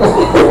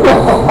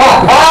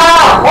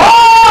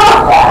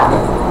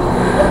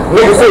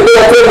 Nigga said,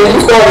 yeah, tell me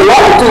you started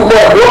liking too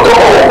much. Bro,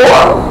 come on,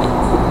 boy.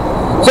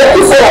 Check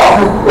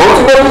yourself. Don't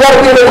you know you got to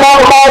be in a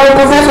compromising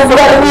position for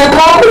that to be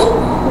accomplished?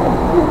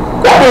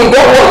 That means,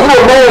 guess what? You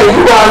a man and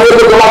you around here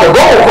looking like a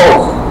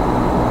goalpost.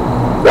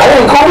 That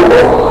ain't cool,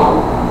 man.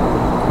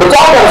 But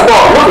y'all got to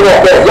start looking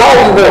at that. Y'all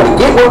you want to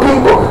get with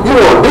people. You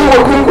want to be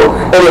with people.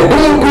 And if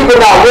these people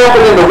not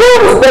working in the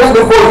world,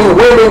 especially for you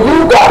women, you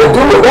got to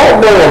do what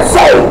that man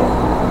say.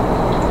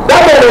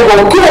 That man ain't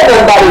going to care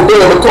nothing about his day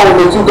of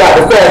atonement you got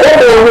to fast. That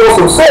man wants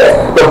some sex.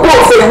 The book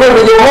says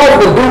women, your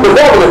husband do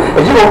benevolent.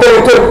 And you don't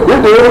think to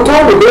you're doing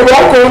atonement, baby.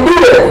 I can't do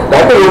that.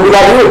 That man will be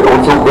like, here,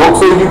 don't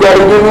say you got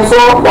to give me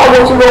some. Why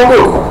what you going to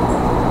do?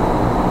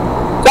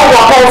 That's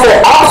why Paul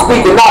said, I'm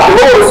speaking not the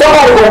Lord. If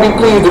somebody going to be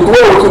pleased to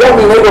dwell with you, that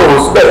means they're going to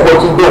respect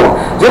what you're doing.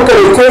 Just because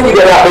they tell you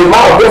that out their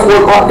mouth, that's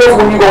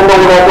when you're going to know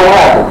when that's going to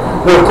happen.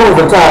 When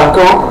proven time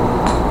comes.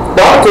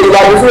 But I'll tell you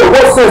like this here,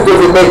 what sense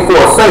does it make for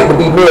a saint to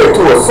be married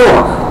to a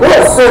sinner?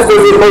 What sense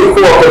does it make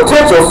for a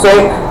potential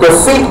saint to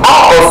seek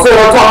out a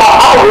sinner talking about,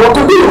 I want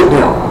to be with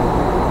them?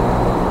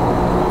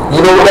 You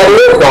know what that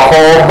is? The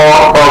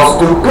hallmark of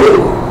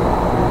stupidity.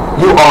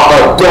 You are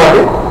a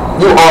dummy.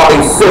 You are a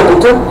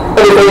simpleton.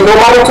 And if ain't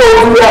nobody told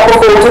you that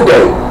before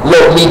today,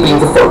 let me be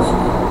the first.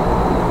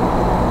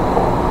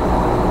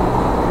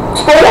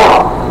 Straight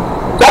up.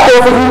 That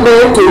goes for you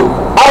men too.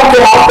 I don't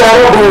care how fat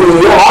or blue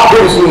he is, how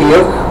British he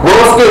is, what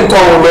her skin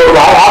tone look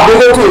like, how big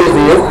her titties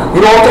is. You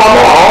know what I'm talking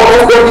about? All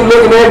that stuff you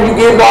looking at, you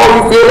getting all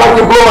you feel like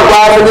your blood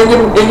rising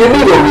in your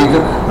middle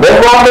region. That's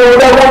why I'm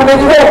with that woman that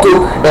you want to.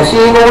 And she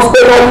ain't gonna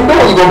respect how you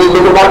doing. You're gonna be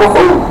looking like a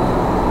fool.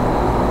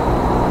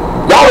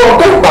 Y'all don't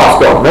think about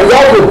stuff, man.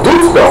 Y'all just do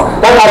stuff.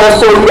 That's how that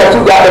shows you that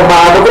you got the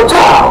mind of a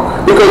child.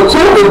 Because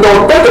children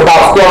don't think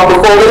about stuff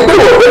before they do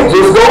it. They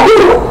just don't do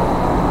it.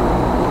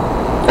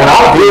 And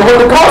I'll deal with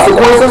the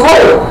consequences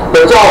later.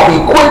 But y'all be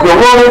quick to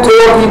run and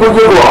tell people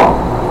you're wrong.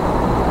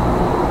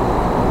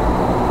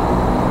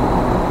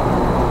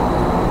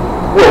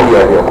 Where we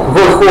at here?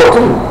 Verse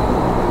 14.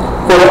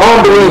 For the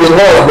unbelieving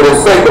husband is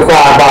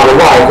sanctified by the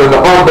wife, and the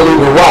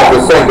unbelieving wife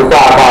is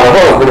sanctified by the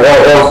husband, or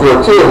else your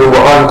children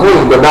were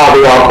unclean, but now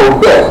they are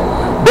professed.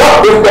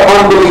 But if the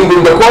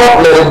unbelieving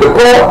depart, let him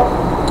depart.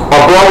 A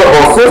brother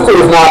or sister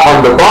is not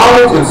under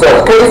bondage in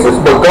such cases,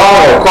 but God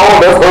hath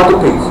called us unto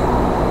peace.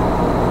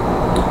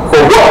 For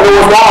what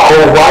knowest thou,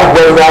 O wife,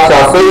 whether thou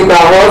shalt save thy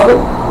husband?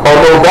 Or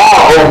know thou,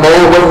 O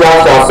man, whether thou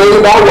shalt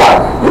save thy wife?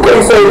 You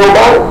can't save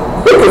nobody.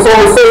 They can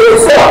only save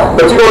themselves.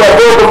 But you know that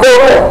word before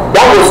that?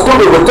 That was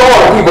stupid,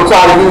 retarded people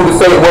trying to use to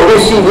say, well,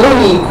 if she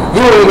leave,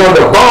 you ain't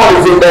under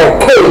bondage in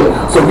that cave,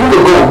 so you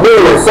can go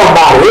marry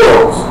somebody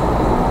else.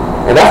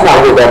 And that's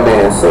not what that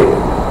man said.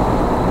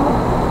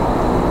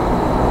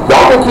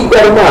 Y'all can keep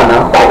that in mind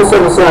now. Back to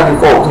 2 Samuel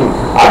 14.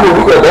 I mean,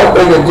 we got that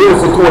thing in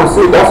Genesis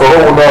 26. That's a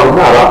whole nother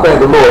matter. I thank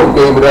the Lord. He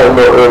gave me that a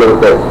little earlier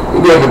today. He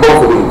gave me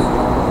both of these.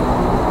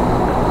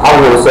 I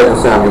will go to 2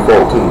 Samuel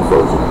 14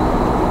 first.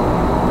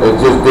 It's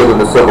just dealing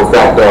the simple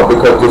fact of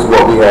because this is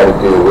what we had to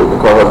deal with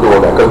because of doing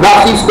that. Because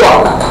now she's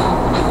stuck.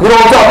 You know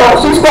what I'm talking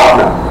about? She stopped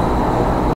now.